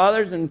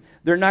forefathers, and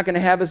they're not going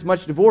to have as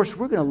much divorce.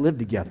 We're going to live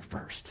together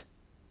first.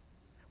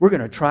 We're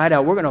going to try it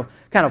out. We're going to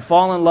kind of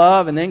fall in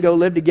love and then go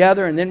live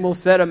together, and then we'll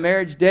set a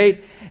marriage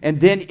date,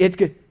 and then it's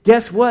good.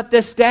 Guess what? The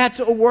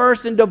stats are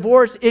worse in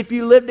divorce if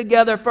you live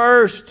together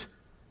first.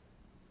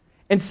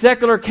 And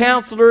secular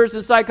counselors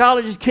and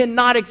psychologists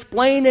cannot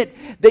explain it.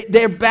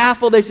 They're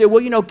baffled. They say,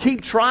 well,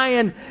 keep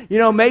trying.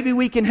 Maybe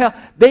we can help.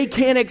 They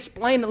can't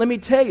explain it. Let me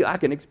tell you, I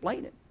can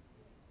explain it.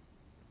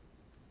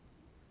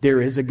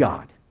 There is a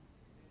God.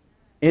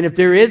 And if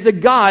there is a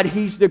God,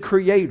 He's the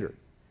creator.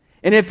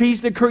 And if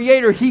He's the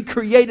creator, He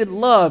created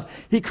love.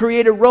 He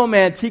created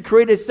romance. He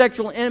created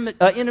sexual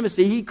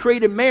intimacy. He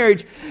created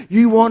marriage.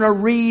 You want to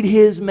read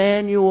His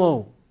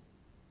manual.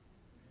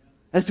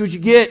 That's what you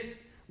get.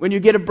 When you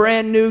get a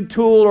brand new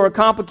tool or a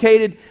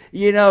complicated,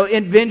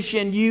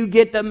 invention, you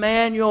get the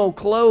manual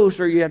close,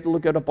 or you have to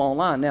look it up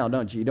online now,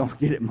 don't you? You don't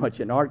get it much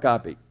in hard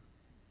copy.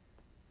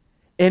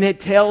 And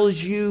it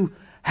tells you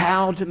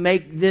how to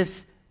make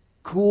this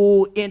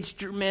cool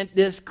instrument,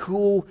 this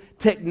cool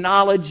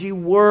technology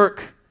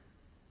work.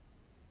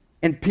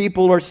 And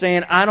people are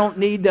saying, I don't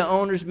need the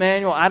owner's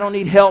manual. I don't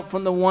need help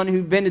from the one who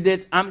invented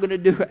this. I'm going to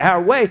do it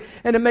our way.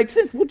 And it makes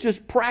sense. We'll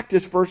just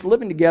practice first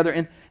living together.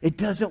 And it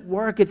doesn't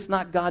work. It's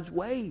not God's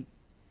way.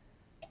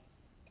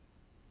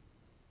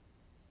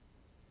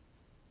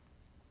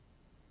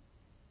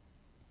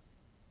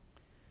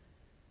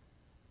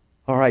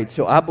 All right,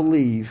 so I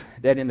believe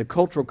that in the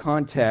cultural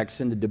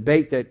context, in the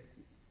debate that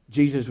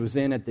Jesus was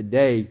in at the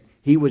day,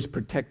 He was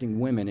protecting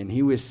women. And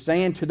He was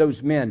saying to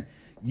those men,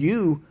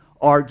 you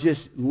are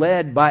just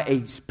led by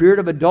a spirit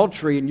of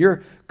adultery, and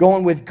you're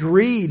going with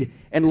greed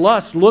and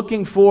lust,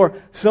 looking for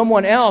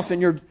someone else, and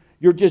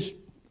you're just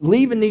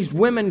leaving these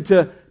women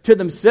to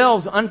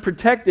themselves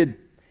unprotected.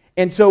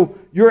 And so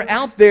you're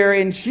out there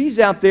and she's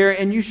out there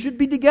and you should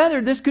be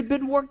together. This could have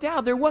been worked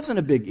out. There wasn't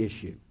a big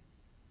issue.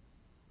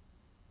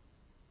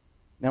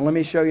 Now let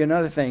me show you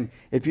another thing.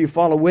 If you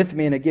follow with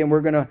me, and again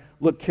we're going to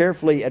look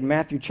carefully at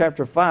Matthew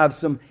chapter 5,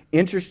 some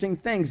interesting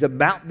things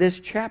about this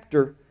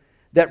chapter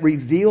that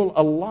reveal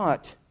a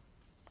lot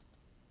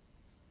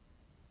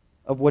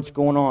of what's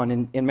going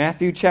on. In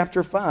Matthew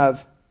chapter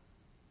 5,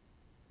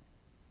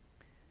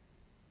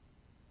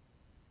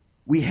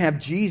 we have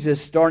Jesus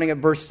starting at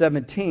verse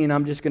 17.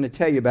 I'm just going to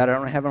tell you about it. I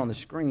don't have it on the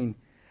screen.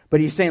 But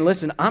he's saying,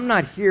 listen, I'm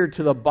not here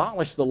to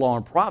abolish the law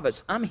and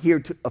prophets. I'm here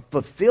to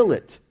fulfill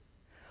it.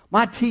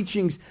 My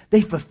teachings,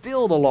 they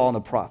fulfill the law and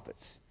the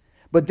prophets.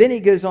 But then he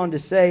goes on to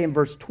say in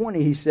verse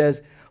 20, he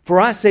says, for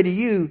I say to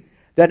you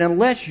that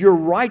unless your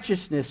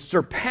righteousness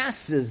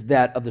surpasses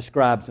that of the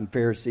scribes and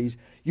Pharisees,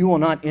 you will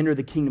not enter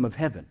the kingdom of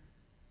heaven.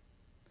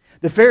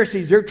 The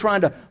Pharisees, they're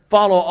trying to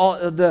follow all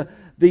of the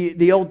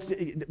old,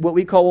 what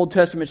we call Old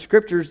Testament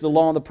scriptures, the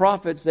law and the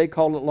prophets. They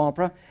call it law and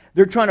prophets.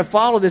 They're trying to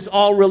follow this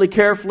all really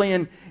carefully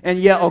and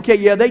yeah, okay,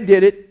 yeah, they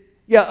did it.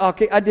 Yeah,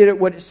 okay, I did it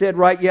what it said,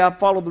 right? Yeah, I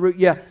followed the route.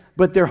 Yeah,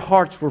 but their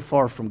hearts were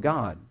far from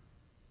God.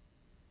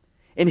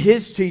 In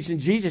his teaching,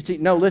 Jesus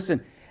teaching, no,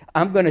 listen,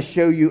 I'm going to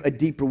show you a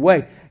deeper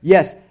way.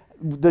 Yes,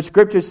 the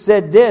scripture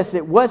said this,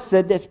 it was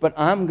said this, but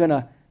I'm going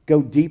to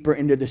go deeper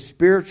into the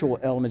spiritual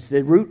elements,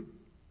 the root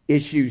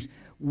issues,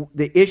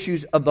 the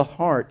issues of the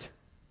heart.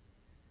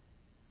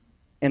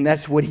 And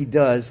that's what he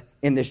does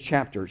in this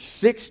chapter.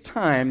 6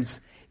 times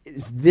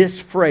is this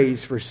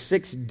phrase for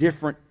 6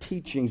 different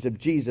teachings of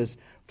Jesus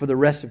for the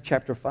rest of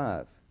chapter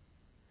 5.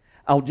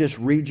 I'll just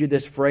read you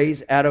this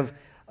phrase out of,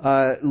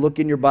 look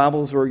in your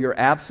Bibles or your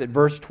apps at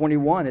verse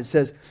 21. It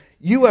says,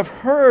 you have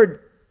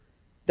heard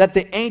that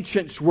the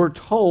ancients were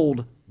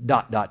told, ...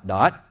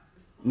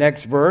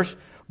 Next verse,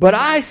 but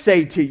I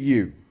say to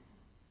you.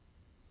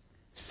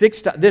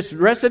 6 times. This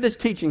rest of this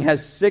teaching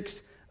has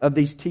 6 of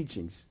these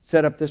teachings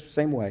set up this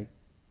same way.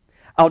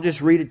 I'll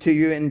just read it to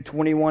you in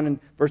 21 and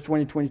verse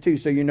 20 and 22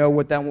 so you know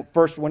what that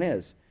first one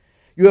is.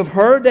 You have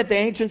heard that the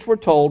ancients were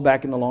told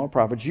back in the law and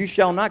prophets, you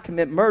shall not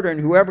commit murder, and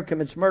whoever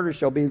commits murder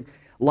shall be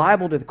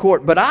liable to the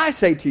court. But I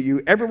say to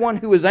you, everyone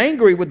who is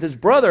angry with his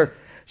brother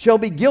shall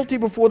be guilty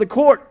before the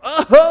court.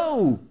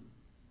 Oh!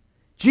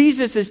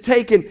 Jesus has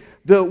taken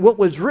what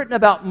was written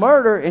about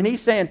murder, and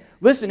he's saying,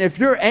 listen, if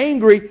you're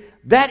angry,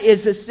 that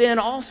is a sin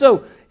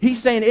also.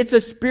 He's saying it's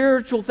a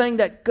spiritual thing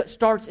that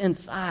starts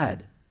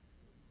inside.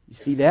 You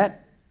see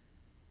that?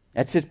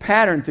 That's his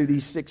pattern through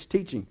these 6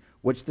 teachings.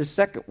 What's the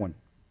second one?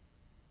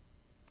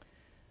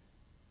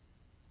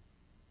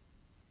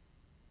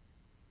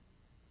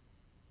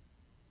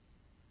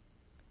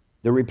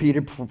 The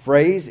repeated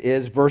phrase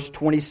is verse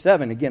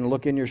 27. Again,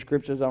 look in your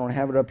scriptures. I don't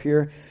have it up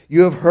here.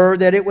 You have heard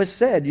that it was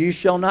said, you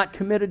shall not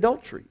commit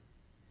adultery.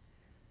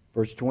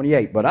 Verse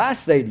 28. But I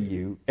say to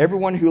you,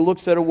 everyone who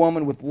looks at a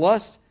woman with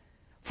lust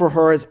for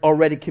her has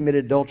already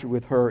committed adultery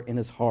with her in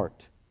his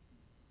heart.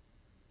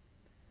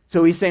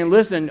 So he's saying,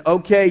 listen,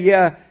 okay,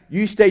 yeah,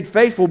 you stayed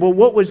faithful, but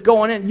what was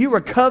going on? You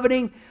were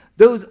coveting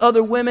those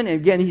other women.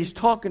 And again, he's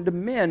talking to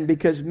men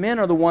because men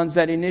are the ones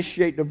that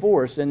initiate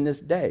divorce in this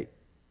day.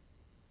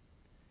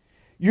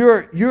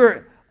 You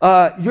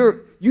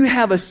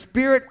have a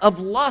spirit of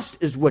lust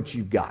is what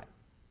you've got.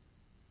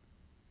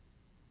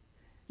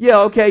 Yeah,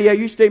 okay, yeah,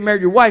 you stayed married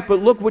to your wife, but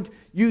look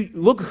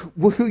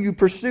who you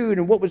pursued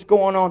and what was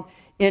going on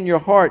in your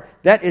heart.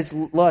 That is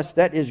lust,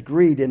 that is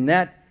greed, and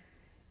that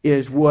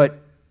is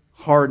what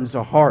hardens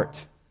a heart.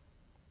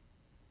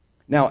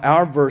 Now,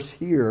 our verse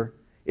here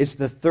is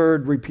the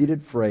third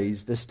repeated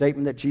phrase, the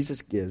statement that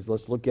Jesus gives.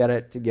 Let's look at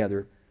it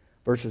together,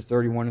 verses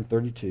 31 and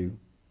 32.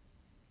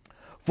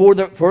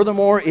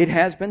 Furthermore, it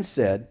has been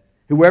said,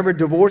 whoever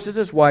divorces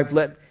his wife,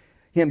 let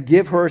him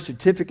give her a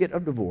certificate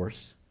of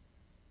divorce.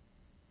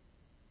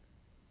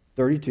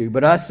 32,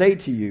 but I say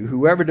to you,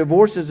 whoever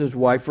divorces his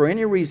wife for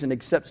any reason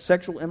except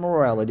sexual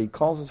immorality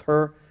causes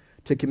her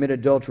to commit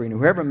adultery, and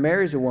whoever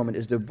marries a woman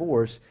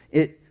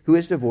who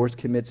is divorced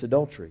commits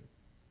adultery.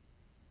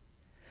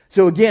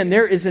 So again,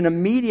 there is an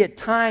immediate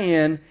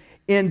tie-in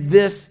in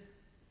this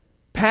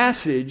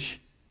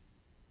passage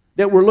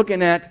that we're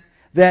looking at,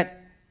 that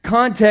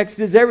context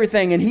is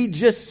everything. And he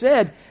just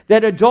said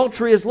that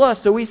adultery is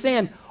lust. So he's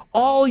saying,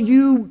 all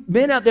you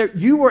men out there,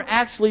 you were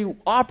actually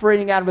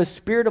operating out of a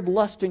spirit of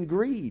lust and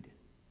greed.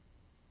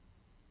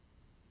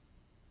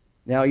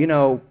 Now, you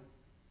know,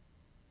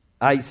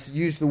 I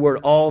use the word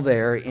all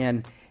there,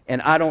 and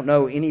I don't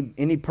know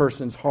any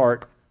person's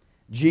heart.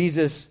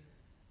 Jesus,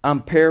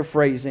 I'm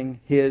paraphrasing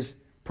his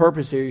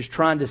purpose here. He's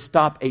trying to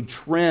stop a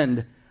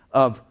trend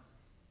of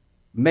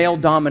male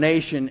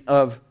domination,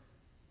 of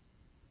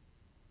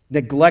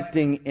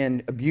neglecting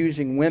and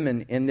abusing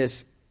women in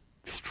this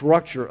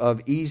structure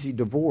of easy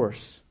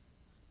divorce.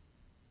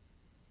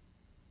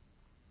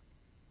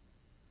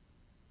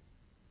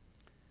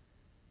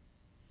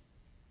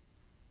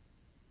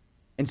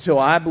 And so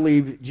I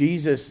believe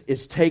Jesus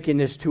is taking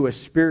this to a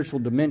spiritual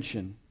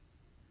dimension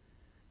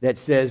that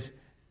says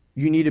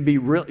you need to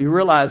you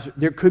realize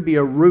there could be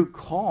a root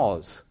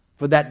cause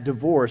for that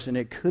divorce, and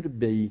it could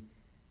be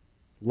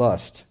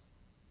lust.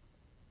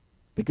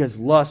 Because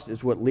lust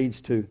is what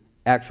leads to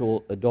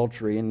actual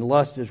adultery, and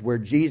lust is where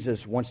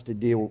Jesus wants to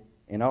deal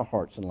in our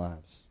hearts and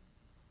lives.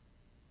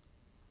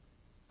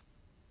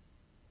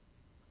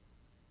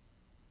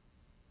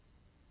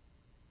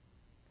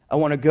 I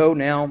want to go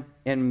now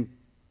in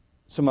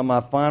some of my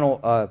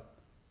final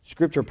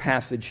scripture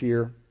passage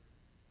here,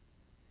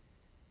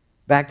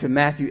 back to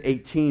Matthew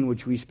 18,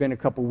 which we spent a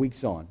couple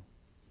weeks on.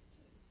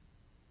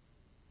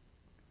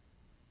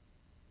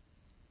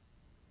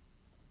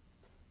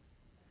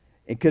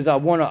 Because I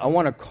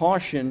want to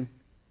caution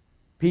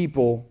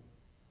people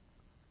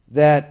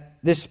that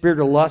this spirit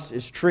of lust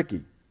is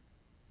tricky.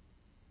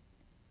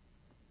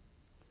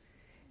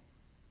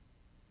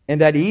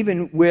 And that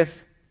even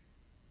with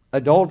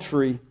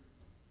adultery,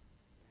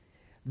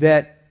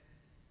 that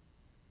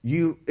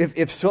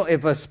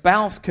if a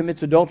spouse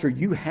commits adultery,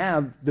 you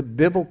have the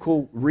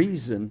biblical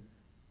reason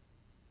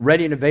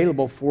ready and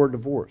available for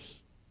divorce.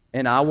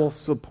 And I will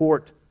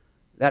support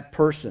that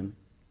person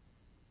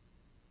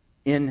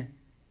in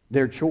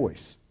their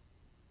choice.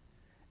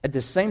 At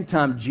the same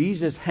time,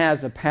 Jesus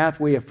has a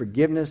pathway of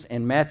forgiveness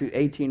and Matthew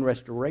 18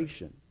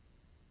 restoration.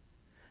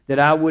 That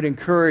I would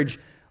encourage,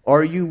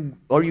 are you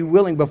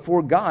willing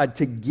before God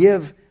to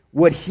give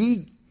what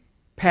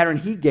pattern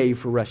He gave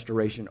for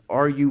restoration?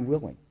 Are you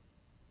willing?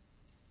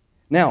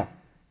 Now,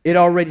 it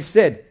already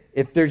said,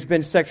 if there's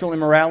been sexual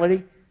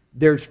immorality,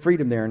 there's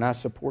freedom there, and I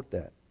support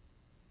that.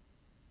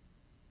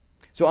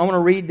 So I want to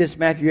read this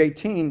Matthew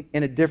 18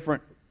 in a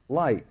different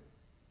light,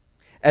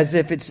 as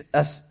if it's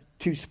us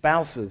two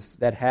spouses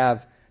that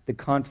have the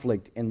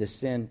conflict and the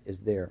sin is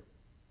there.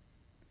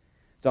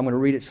 So I'm going to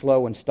read it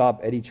slow and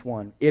stop at each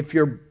one. If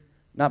your,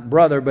 not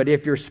brother, but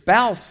if your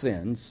spouse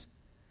sins,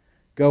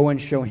 go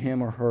and show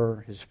him or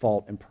her his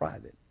fault in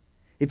private.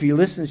 If he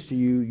listens to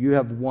you, you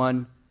have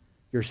won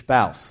your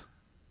spouse.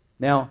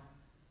 Now,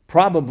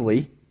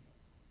 probably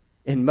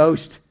in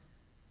most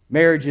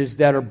marriages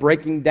that are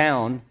breaking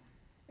down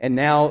and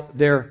now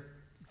they're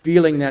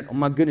feeling that, oh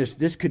my goodness,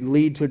 this could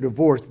lead to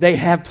divorce, they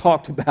have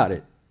talked about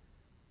it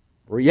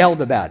or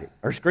yelled about it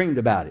or screamed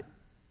about it.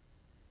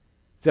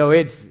 So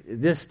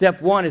this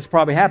step one has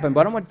probably happened,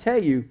 but I'm going to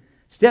tell you,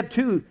 step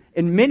two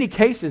in many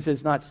cases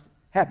has not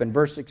happened.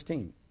 Verse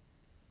 16.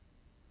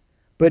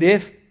 But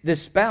if the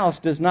spouse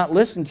does not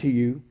listen to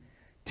you,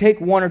 take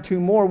one or two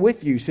more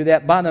with you, so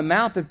that by the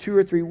mouth of two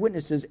or three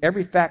witnesses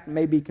every fact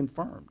may be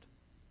confirmed.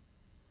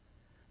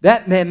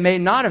 That may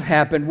not have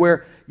happened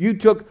where you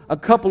took a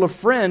couple of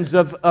friends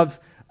of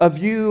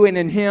you and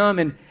in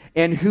him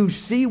and who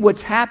see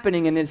what's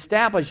happening and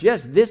establish,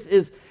 yes,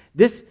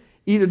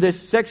 either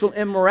this sexual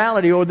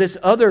immorality or this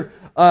other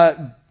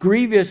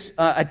grievous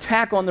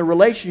attack on the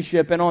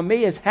relationship and on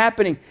me is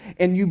happening,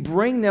 and you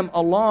bring them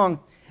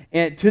along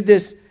and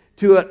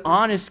to an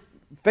honest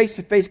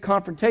face-to-face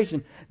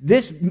confrontation.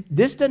 This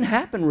doesn't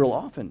happen real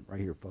often right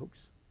here, folks.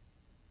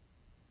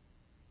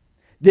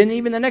 Then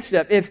even the next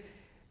step, if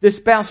the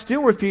spouse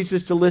still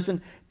refuses to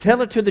listen,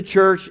 tell it to the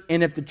church,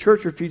 and if the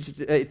church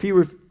if he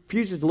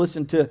refuses to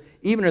listen to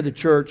even to the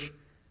church,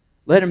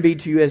 let him be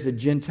to you as a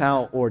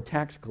Gentile or a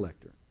tax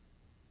collector.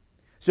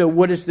 So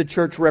what does the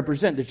church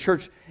represent? The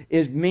church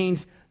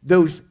means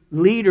those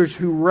leaders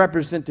who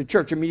represent the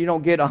church. I mean, you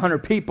don't get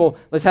 100 people,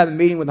 let's have a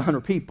meeting with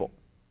 100 people.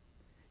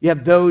 You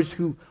have those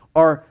who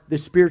are the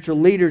spiritual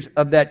leaders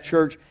of that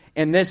church,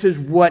 and this is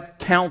what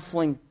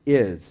counseling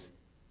is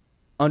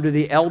under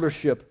the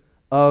eldership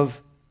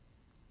of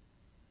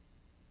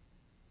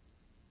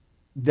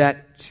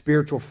that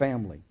spiritual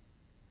family.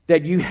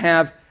 That you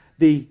have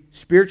the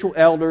spiritual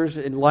elders,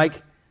 and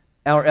like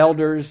our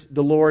elders,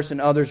 Dolores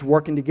and others,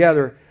 working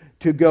together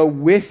to go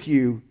with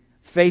you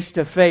face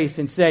to face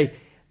and say,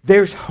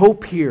 there's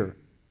hope here.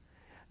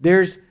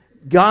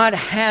 God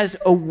has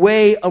a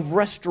way of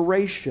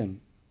restoration.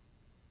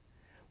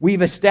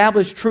 We've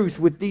established truth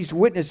with these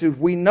witnesses.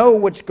 We know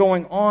what's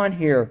going on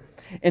here.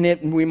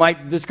 And we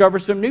might discover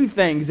some new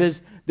things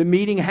as the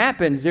meeting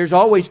happens. There's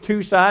always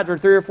two sides or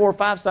three or four or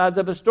five sides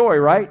of a story,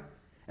 right?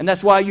 And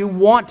that's why you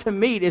want to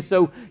meet, is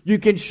so you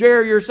can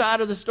share your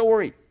side of the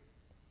story.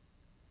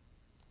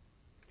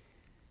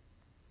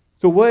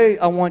 The way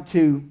I want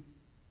to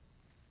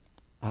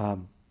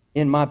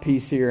end my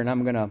piece here, and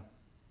I'm going to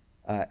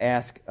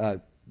ask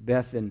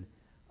Beth and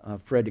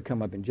Fred to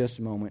come up in just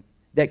a moment,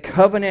 that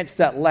covenants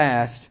that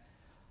last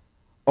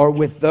are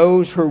with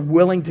those who are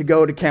willing to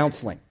go to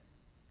counseling.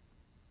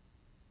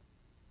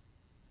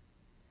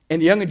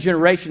 And the younger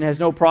generation has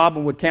no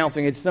problem with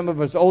counseling. It's some of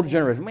us older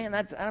generation. Man,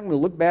 I'm going to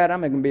look bad. I'm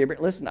going to be.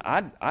 Listen,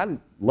 I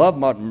love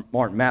Martin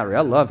Mallory.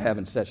 I love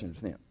having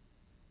sessions with him.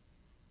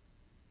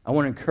 I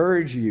want to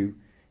encourage you.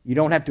 You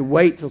don't have to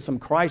wait till some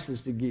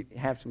crisis to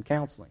have some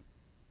counseling.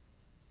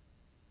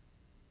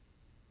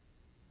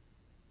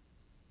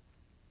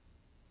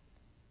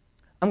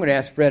 I'm going to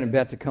ask Fred and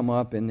Beth to come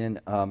up, and then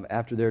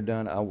after they're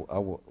done,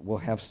 we'll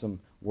have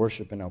some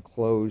worship, and I'll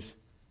close.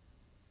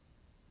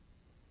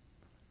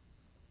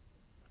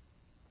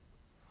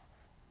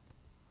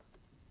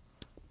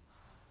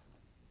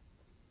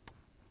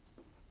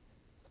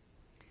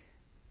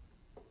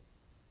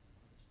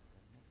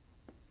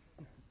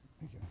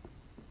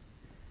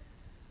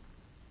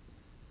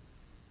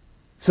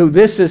 So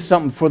this is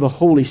something for the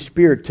Holy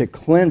Spirit to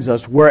cleanse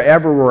us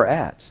wherever we're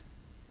at.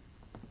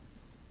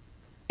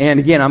 And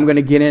again, I'm going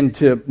to get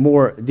into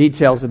more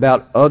details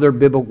about other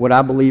biblical, what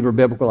I believe are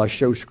biblical. I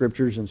show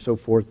scriptures and so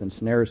forth and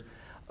scenarios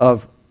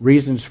of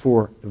reasons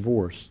for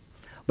divorce.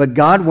 But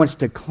God wants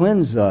to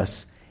cleanse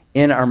us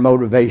in our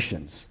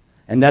motivations.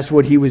 And that's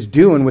what he was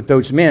doing with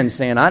those men,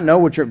 saying, I know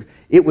what you're...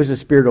 It was a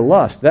spirit of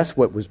lust. That's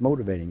what was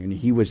motivating. And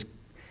he was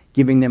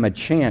giving them a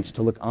chance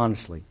to look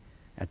honestly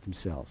at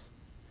themselves.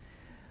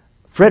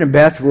 Fred and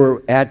Beth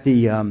were at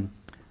the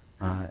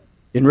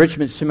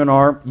enrichment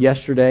seminar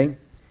yesterday,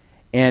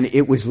 and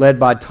it was led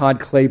by Todd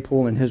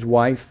Claypool and his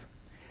wife.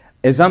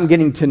 As I'm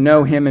getting to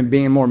know him and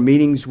being in more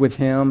meetings with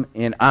him,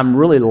 and I'm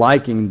really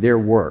liking their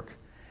work,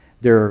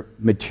 their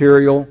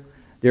material,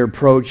 their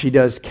approach. He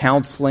does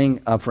counseling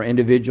for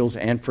individuals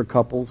and for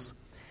couples.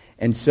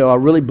 And so I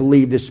really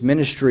believe this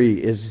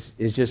ministry is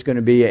just going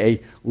to be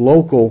a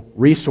local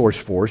resource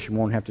for us. You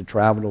won't have to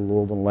travel to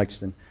Louisville and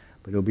Lexington,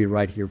 but it'll be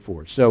right here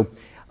for us. So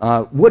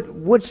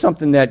what's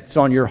something that's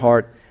on your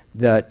heart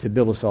to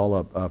build us all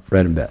up,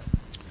 Fred and Beth?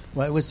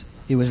 Well,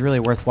 it was really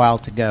worthwhile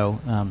to go.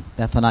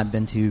 Beth and I have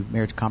been to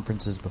marriage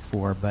conferences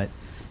before, but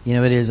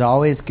it is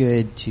always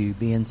good to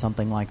be in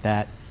something like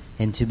that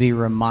and to be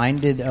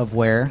reminded of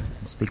where,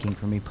 speaking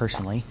for me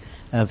personally,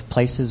 of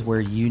places where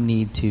you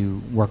need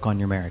to work on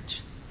your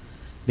marriage.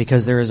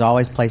 Because there is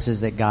always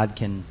places that God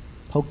can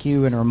poke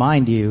you and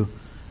remind you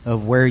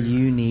of where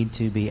you need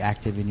to be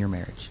active in your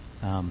marriage.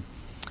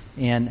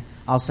 And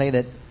I'll say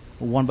that,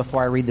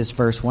 before I read this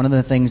verse, one of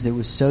the things that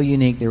was so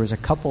unique, there was a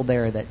couple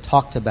there that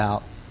talked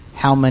about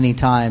how many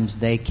times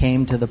they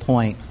came to the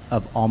point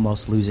of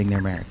almost losing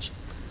their marriage.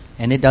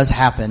 And it does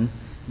happen,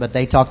 but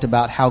they talked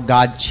about how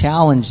God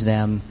challenged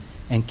them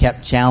and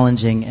kept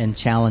challenging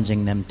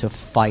them to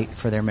fight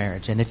for their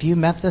marriage. And if you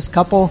met this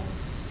couple,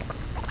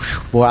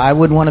 boy, I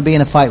wouldn't want to be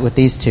in a fight with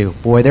these two.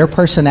 Boy, their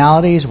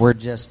personalities were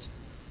just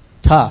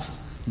tough,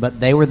 but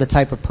they were the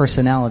type of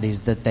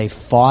personalities that they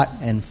fought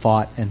and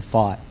fought and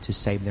fought to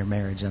save their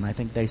marriage. And I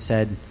think they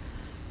said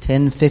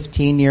 10,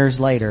 15 years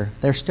later,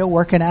 they're still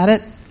working at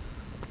it,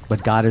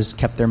 but God has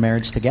kept their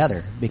marriage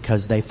together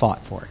because they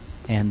fought for it,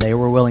 and they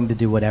were willing to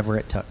do whatever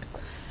it took.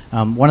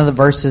 One of the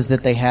verses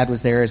that they had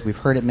was there, as we've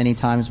heard it many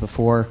times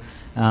before,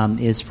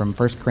 is from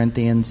 1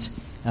 Corinthians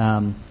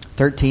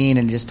 13,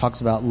 and it just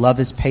talks about love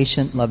is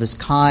patient, love is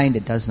kind,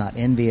 it does not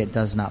envy, it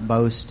does not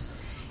boast,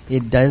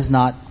 it does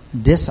not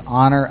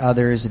dishonor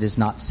others, it is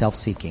not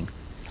self-seeking.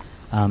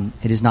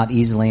 It is not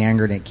easily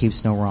angered, and it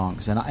keeps no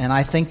wrongs. And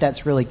I think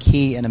that's really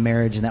key in a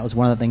marriage, and that was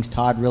one of the things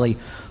Todd really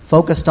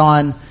focused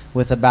on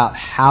with about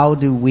how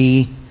do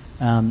we,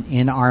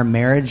 in our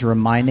marriage,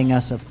 reminding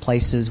us of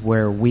places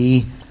where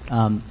we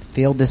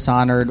feel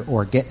dishonored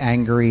or get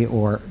angry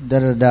or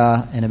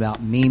da-da-da, and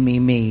about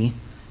me,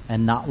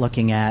 and not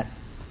looking at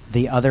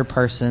the other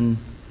person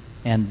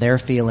and their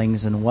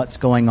feelings and what's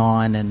going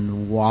on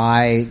and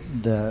why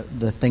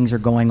the things are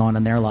going on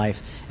in their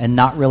life, and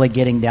not really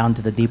getting down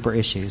to the deeper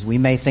issues. We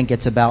may think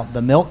it's about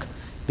the milk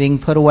being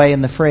put away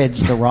in the fridge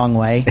the wrong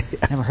way.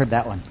 Never heard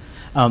that one.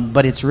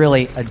 But it's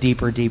really a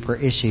deeper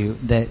issue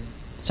that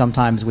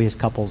sometimes we as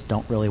couples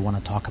don't really want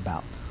to talk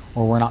about,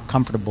 or we're not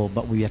comfortable,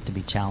 but we have to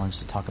be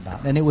challenged to talk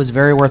about. And it was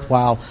very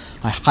worthwhile.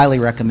 I highly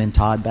recommend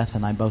Todd, Beth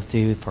and I both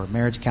do, for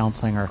marriage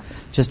counseling, or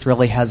just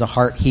really has a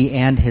heart, he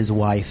and his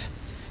wife,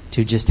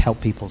 to just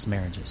help people's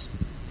marriages.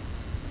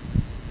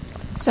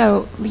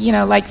 So,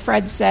 like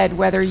Fred said,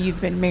 whether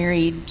you've been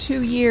married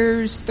 2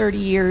 years, 30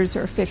 years,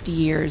 or 50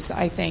 years,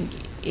 I think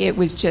it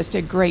was just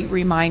a great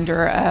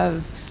reminder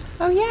of,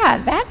 oh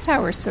yeah, that's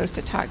how we're supposed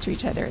to talk to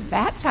each other.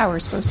 That's how we're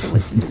supposed to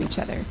listen to each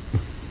other.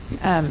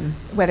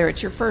 Whether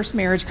it's your first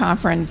marriage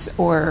conference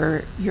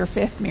or your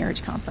fifth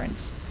marriage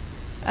conference.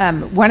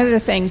 One of the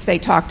things they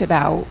talked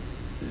about,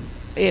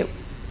 it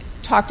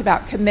talked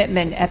about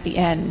commitment at the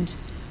end.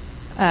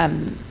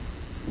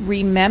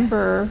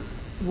 Remember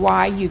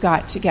why you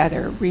got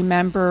together.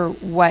 Remember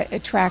what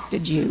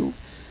attracted you.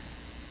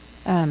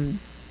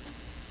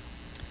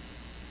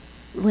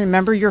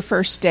 Remember your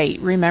first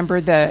date.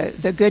 Remember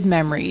the good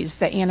memories,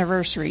 the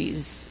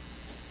anniversaries.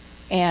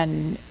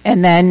 And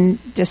then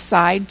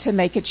decide to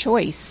make a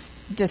choice.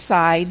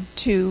 Decide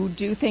to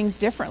do things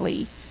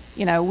differently.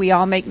 We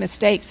all make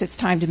mistakes. It's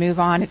time to move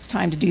on. It's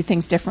time to do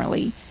things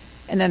differently.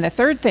 And then the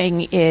third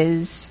thing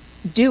is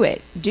do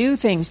it. Do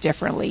things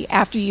differently.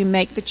 After you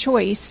make the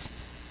choice,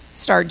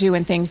 start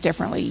doing things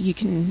differently. You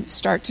can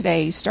start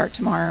today, start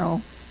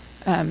tomorrow.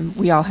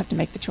 We all have to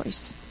make the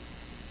choice.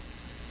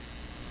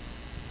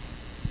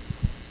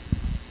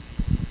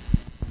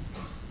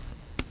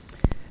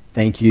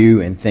 Thank you,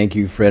 and thank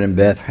you, Fred and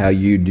Beth, how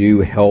you do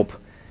help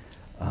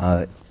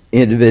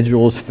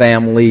individuals,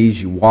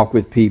 families. You walk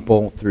with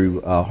people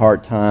through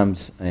hard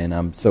times, and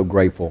I'm so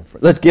grateful.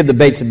 Let's give the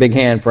Bates a big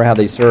hand for how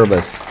they serve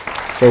us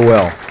so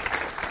well.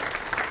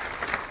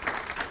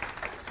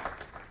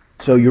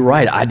 So you're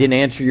right. I didn't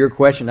answer your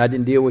question. I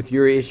didn't deal with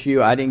your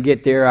issue. I didn't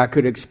get there. I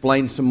could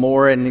explain some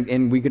more,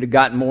 and we could have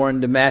gotten more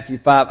into Matthew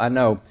 5. I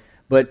know.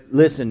 But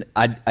listen,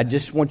 I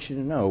just want you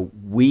to know,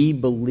 we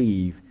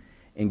believe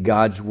in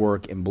God's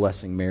work in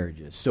blessing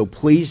marriages. So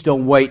please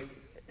don't wait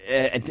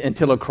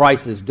until a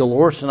crisis.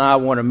 Dolores and I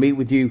want to meet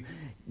with you.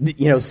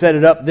 Set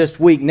it up this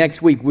week,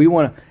 next week. We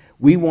want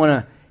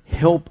to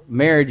help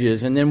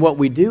marriages, and then what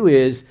we do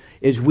is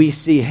we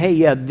see, hey,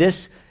 yeah,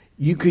 this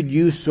you could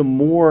use some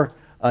more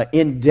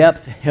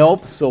in-depth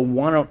help. So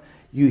why don't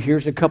you?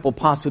 Here's a couple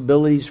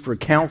possibilities for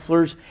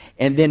counselors,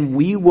 and then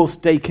we will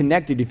stay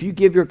connected. If you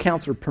give your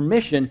counselor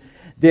permission,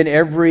 then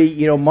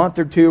every month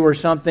or two or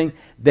something,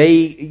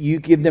 you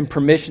give them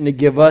permission to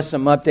give us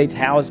some updates,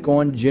 how it's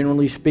going,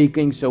 generally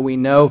speaking, so we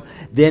know.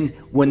 Then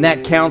when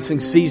that counseling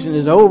season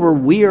is over,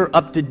 we are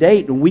up to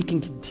date, and we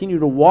can continue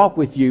to walk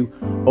with you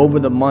over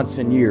the months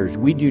and years.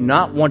 We do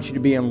not want you to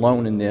be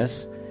alone in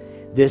this.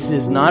 This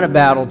is not a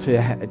battle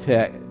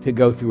to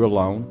go through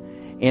alone.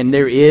 And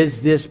there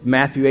is this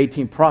Matthew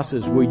 18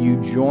 process where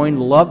you join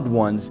loved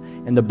ones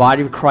in the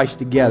body of Christ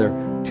together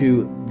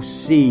to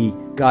see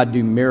God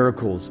do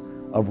miracles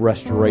of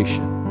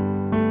restoration.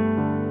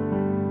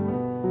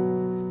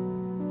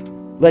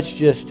 Let's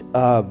just,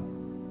 I'm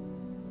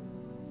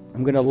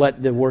going to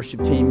let the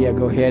worship team,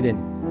 go ahead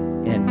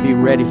and be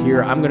ready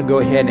here. I'm going to go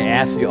ahead and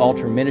ask the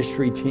altar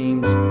ministry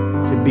teams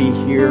to be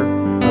here,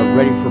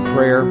 ready for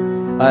prayer.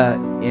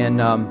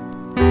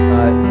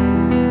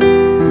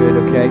 Good,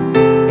 okay.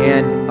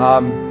 And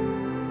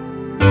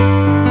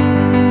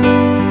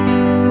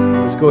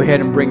let's go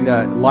ahead and bring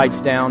the lights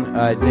down,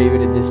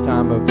 David, at this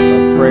time of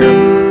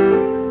prayer.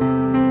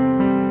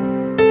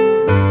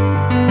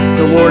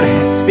 So, Lord,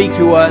 speak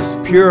to us,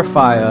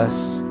 purify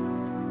us.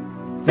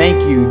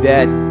 Thank you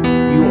that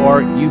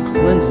you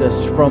cleanse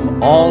us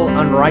from all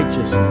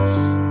unrighteousness.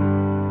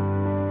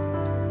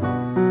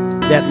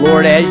 That,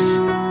 Lord, as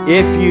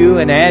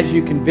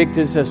you convict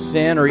us of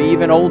sin or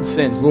even old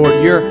sins, Lord,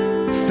 you're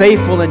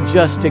faithful and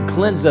just to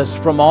cleanse us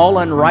from all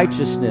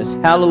unrighteousness.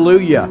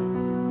 Hallelujah.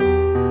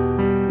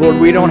 Lord,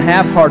 we don't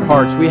have hard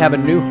hearts. We have a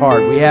new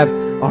heart. We have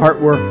a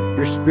heart where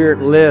your Spirit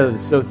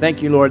lives. So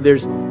thank you, Lord.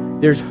 There's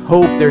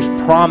hope, there's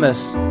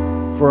promise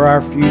for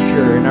our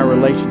future and our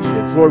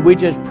relationships. Lord, we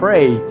just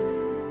pray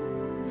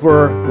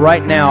for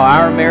right now,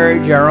 our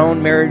marriage, our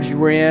own marriage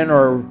we're in,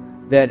 or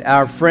that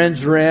our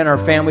friends are in, our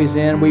families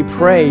in. We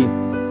pray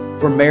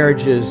for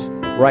marriages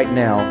right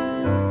now.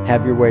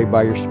 Have your way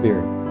by your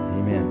Spirit.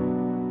 Amen.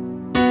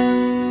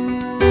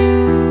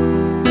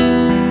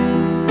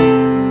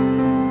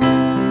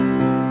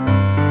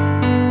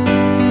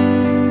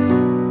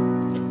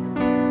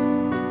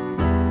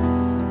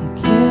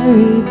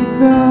 Carried the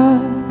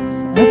cross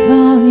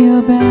upon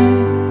your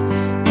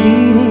back,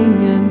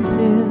 bleeding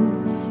until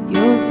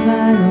your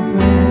final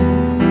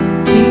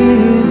breath.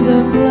 Tears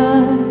of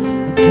blood,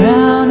 a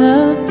crown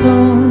of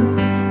thorns,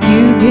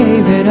 you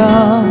gave it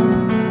all.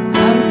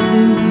 Our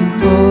sins you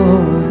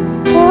bore.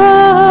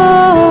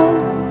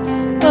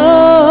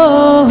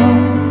 Oh,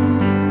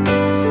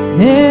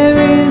 there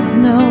is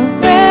no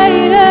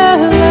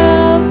greater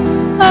love.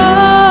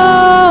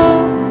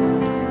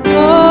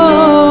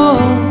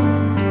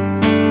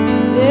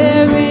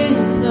 There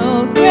is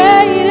no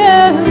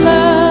greater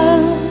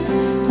love.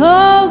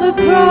 Oh, the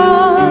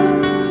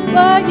cross,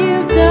 what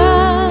you've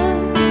done,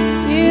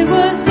 it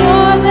was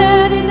more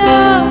than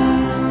enough,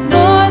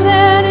 more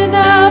than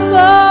enough.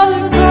 Oh,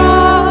 the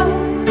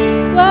cross,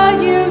 what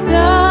you've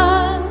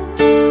done,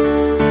 the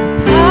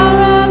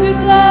power of your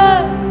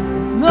blood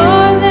is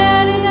more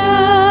than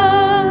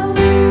enough.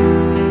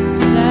 The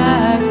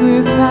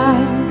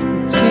sacrifice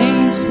that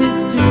changed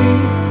history,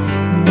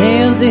 the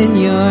nails in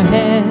your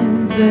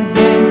hands, the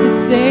hands that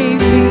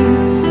saved me.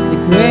 The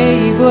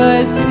grave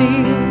was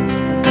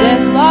sealed,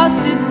 death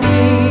lost its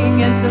sting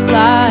as the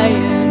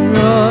lion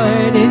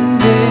roared in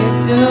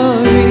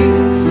victory.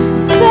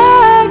 The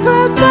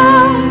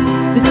sacrifice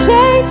that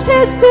changed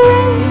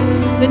history,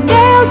 the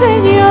nails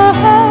in your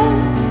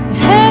hands, the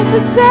hands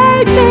that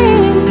saved me.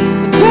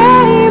 The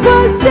grave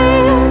was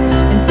sealed,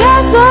 and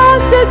death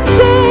lost its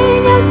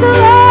sting as the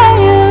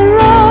lion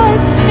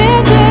roared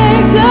in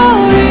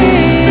victory.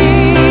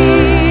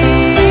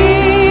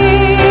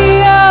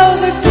 Oh,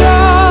 the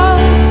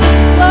cross,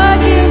 what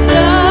you've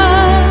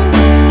done,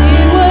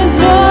 it was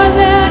more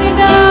than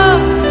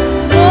enough,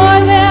 more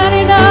than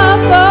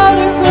enough. Oh,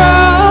 the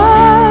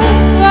cross,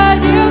 what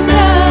you've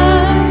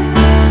done,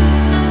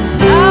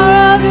 the power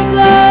of your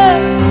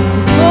blood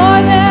is more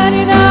than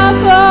enough.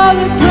 Oh,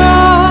 the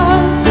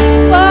cross,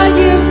 what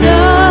you've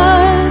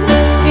done,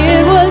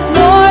 it was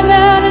more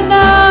than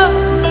enough,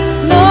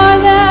 more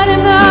than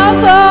enough.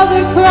 Oh,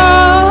 the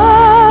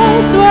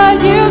cross, what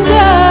you've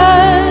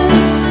done,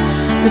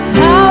 the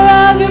power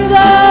of your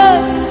blood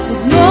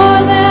is more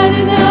than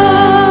enough.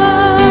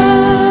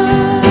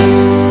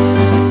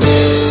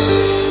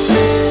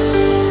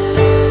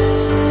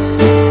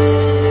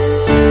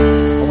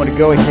 I want to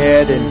go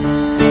ahead and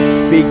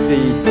speak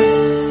the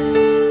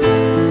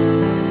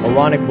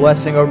Aaronic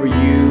blessing over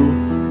you,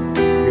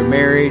 your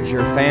marriage,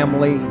 your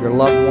family, your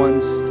loved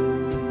ones.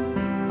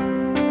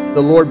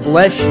 The Lord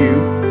bless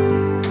you,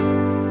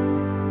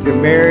 your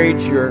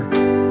marriage, your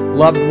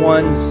loved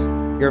ones,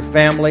 your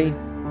family.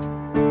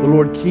 The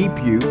Lord keep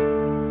you.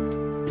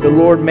 The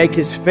Lord make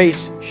His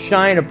face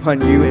shine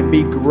upon you and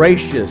be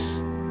gracious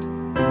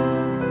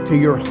to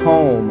your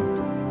home,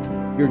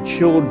 your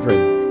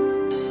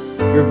children,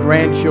 your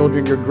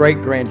grandchildren, your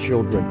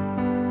great-grandchildren.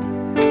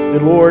 The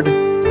Lord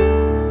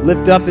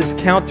lift up His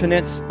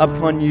countenance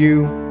upon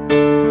you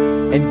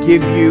and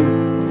give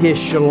you His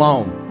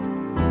shalom.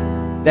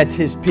 That's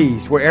His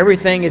peace, where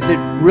everything is it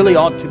really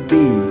ought to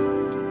be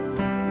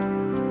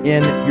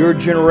in your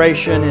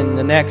generation and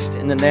the next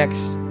and the next.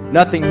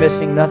 Nothing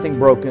missing, nothing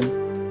broken.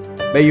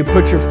 May you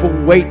put your full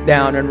weight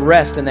down and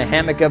rest in the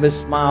hammock of His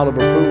smile of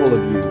approval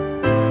of you.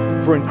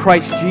 For in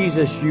Christ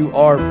Jesus you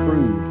are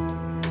approved.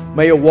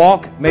 May you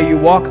walk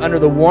under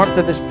the warmth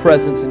of His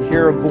presence and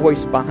hear a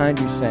voice behind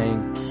you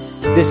saying,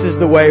 "This is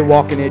the way,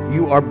 walk in it.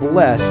 You are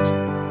blessed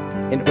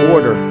in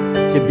order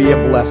to be a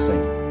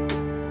blessing."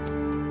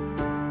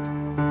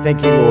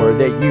 Thank you, Lord,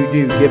 that you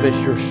do give us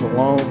your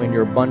shalom and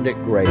your abundant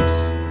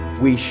grace.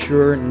 We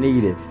sure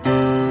need it.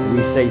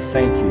 We say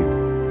thank you.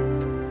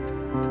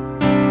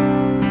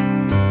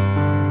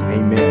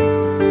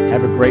 Amen.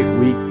 Have a great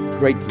week.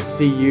 Great to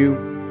see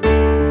you.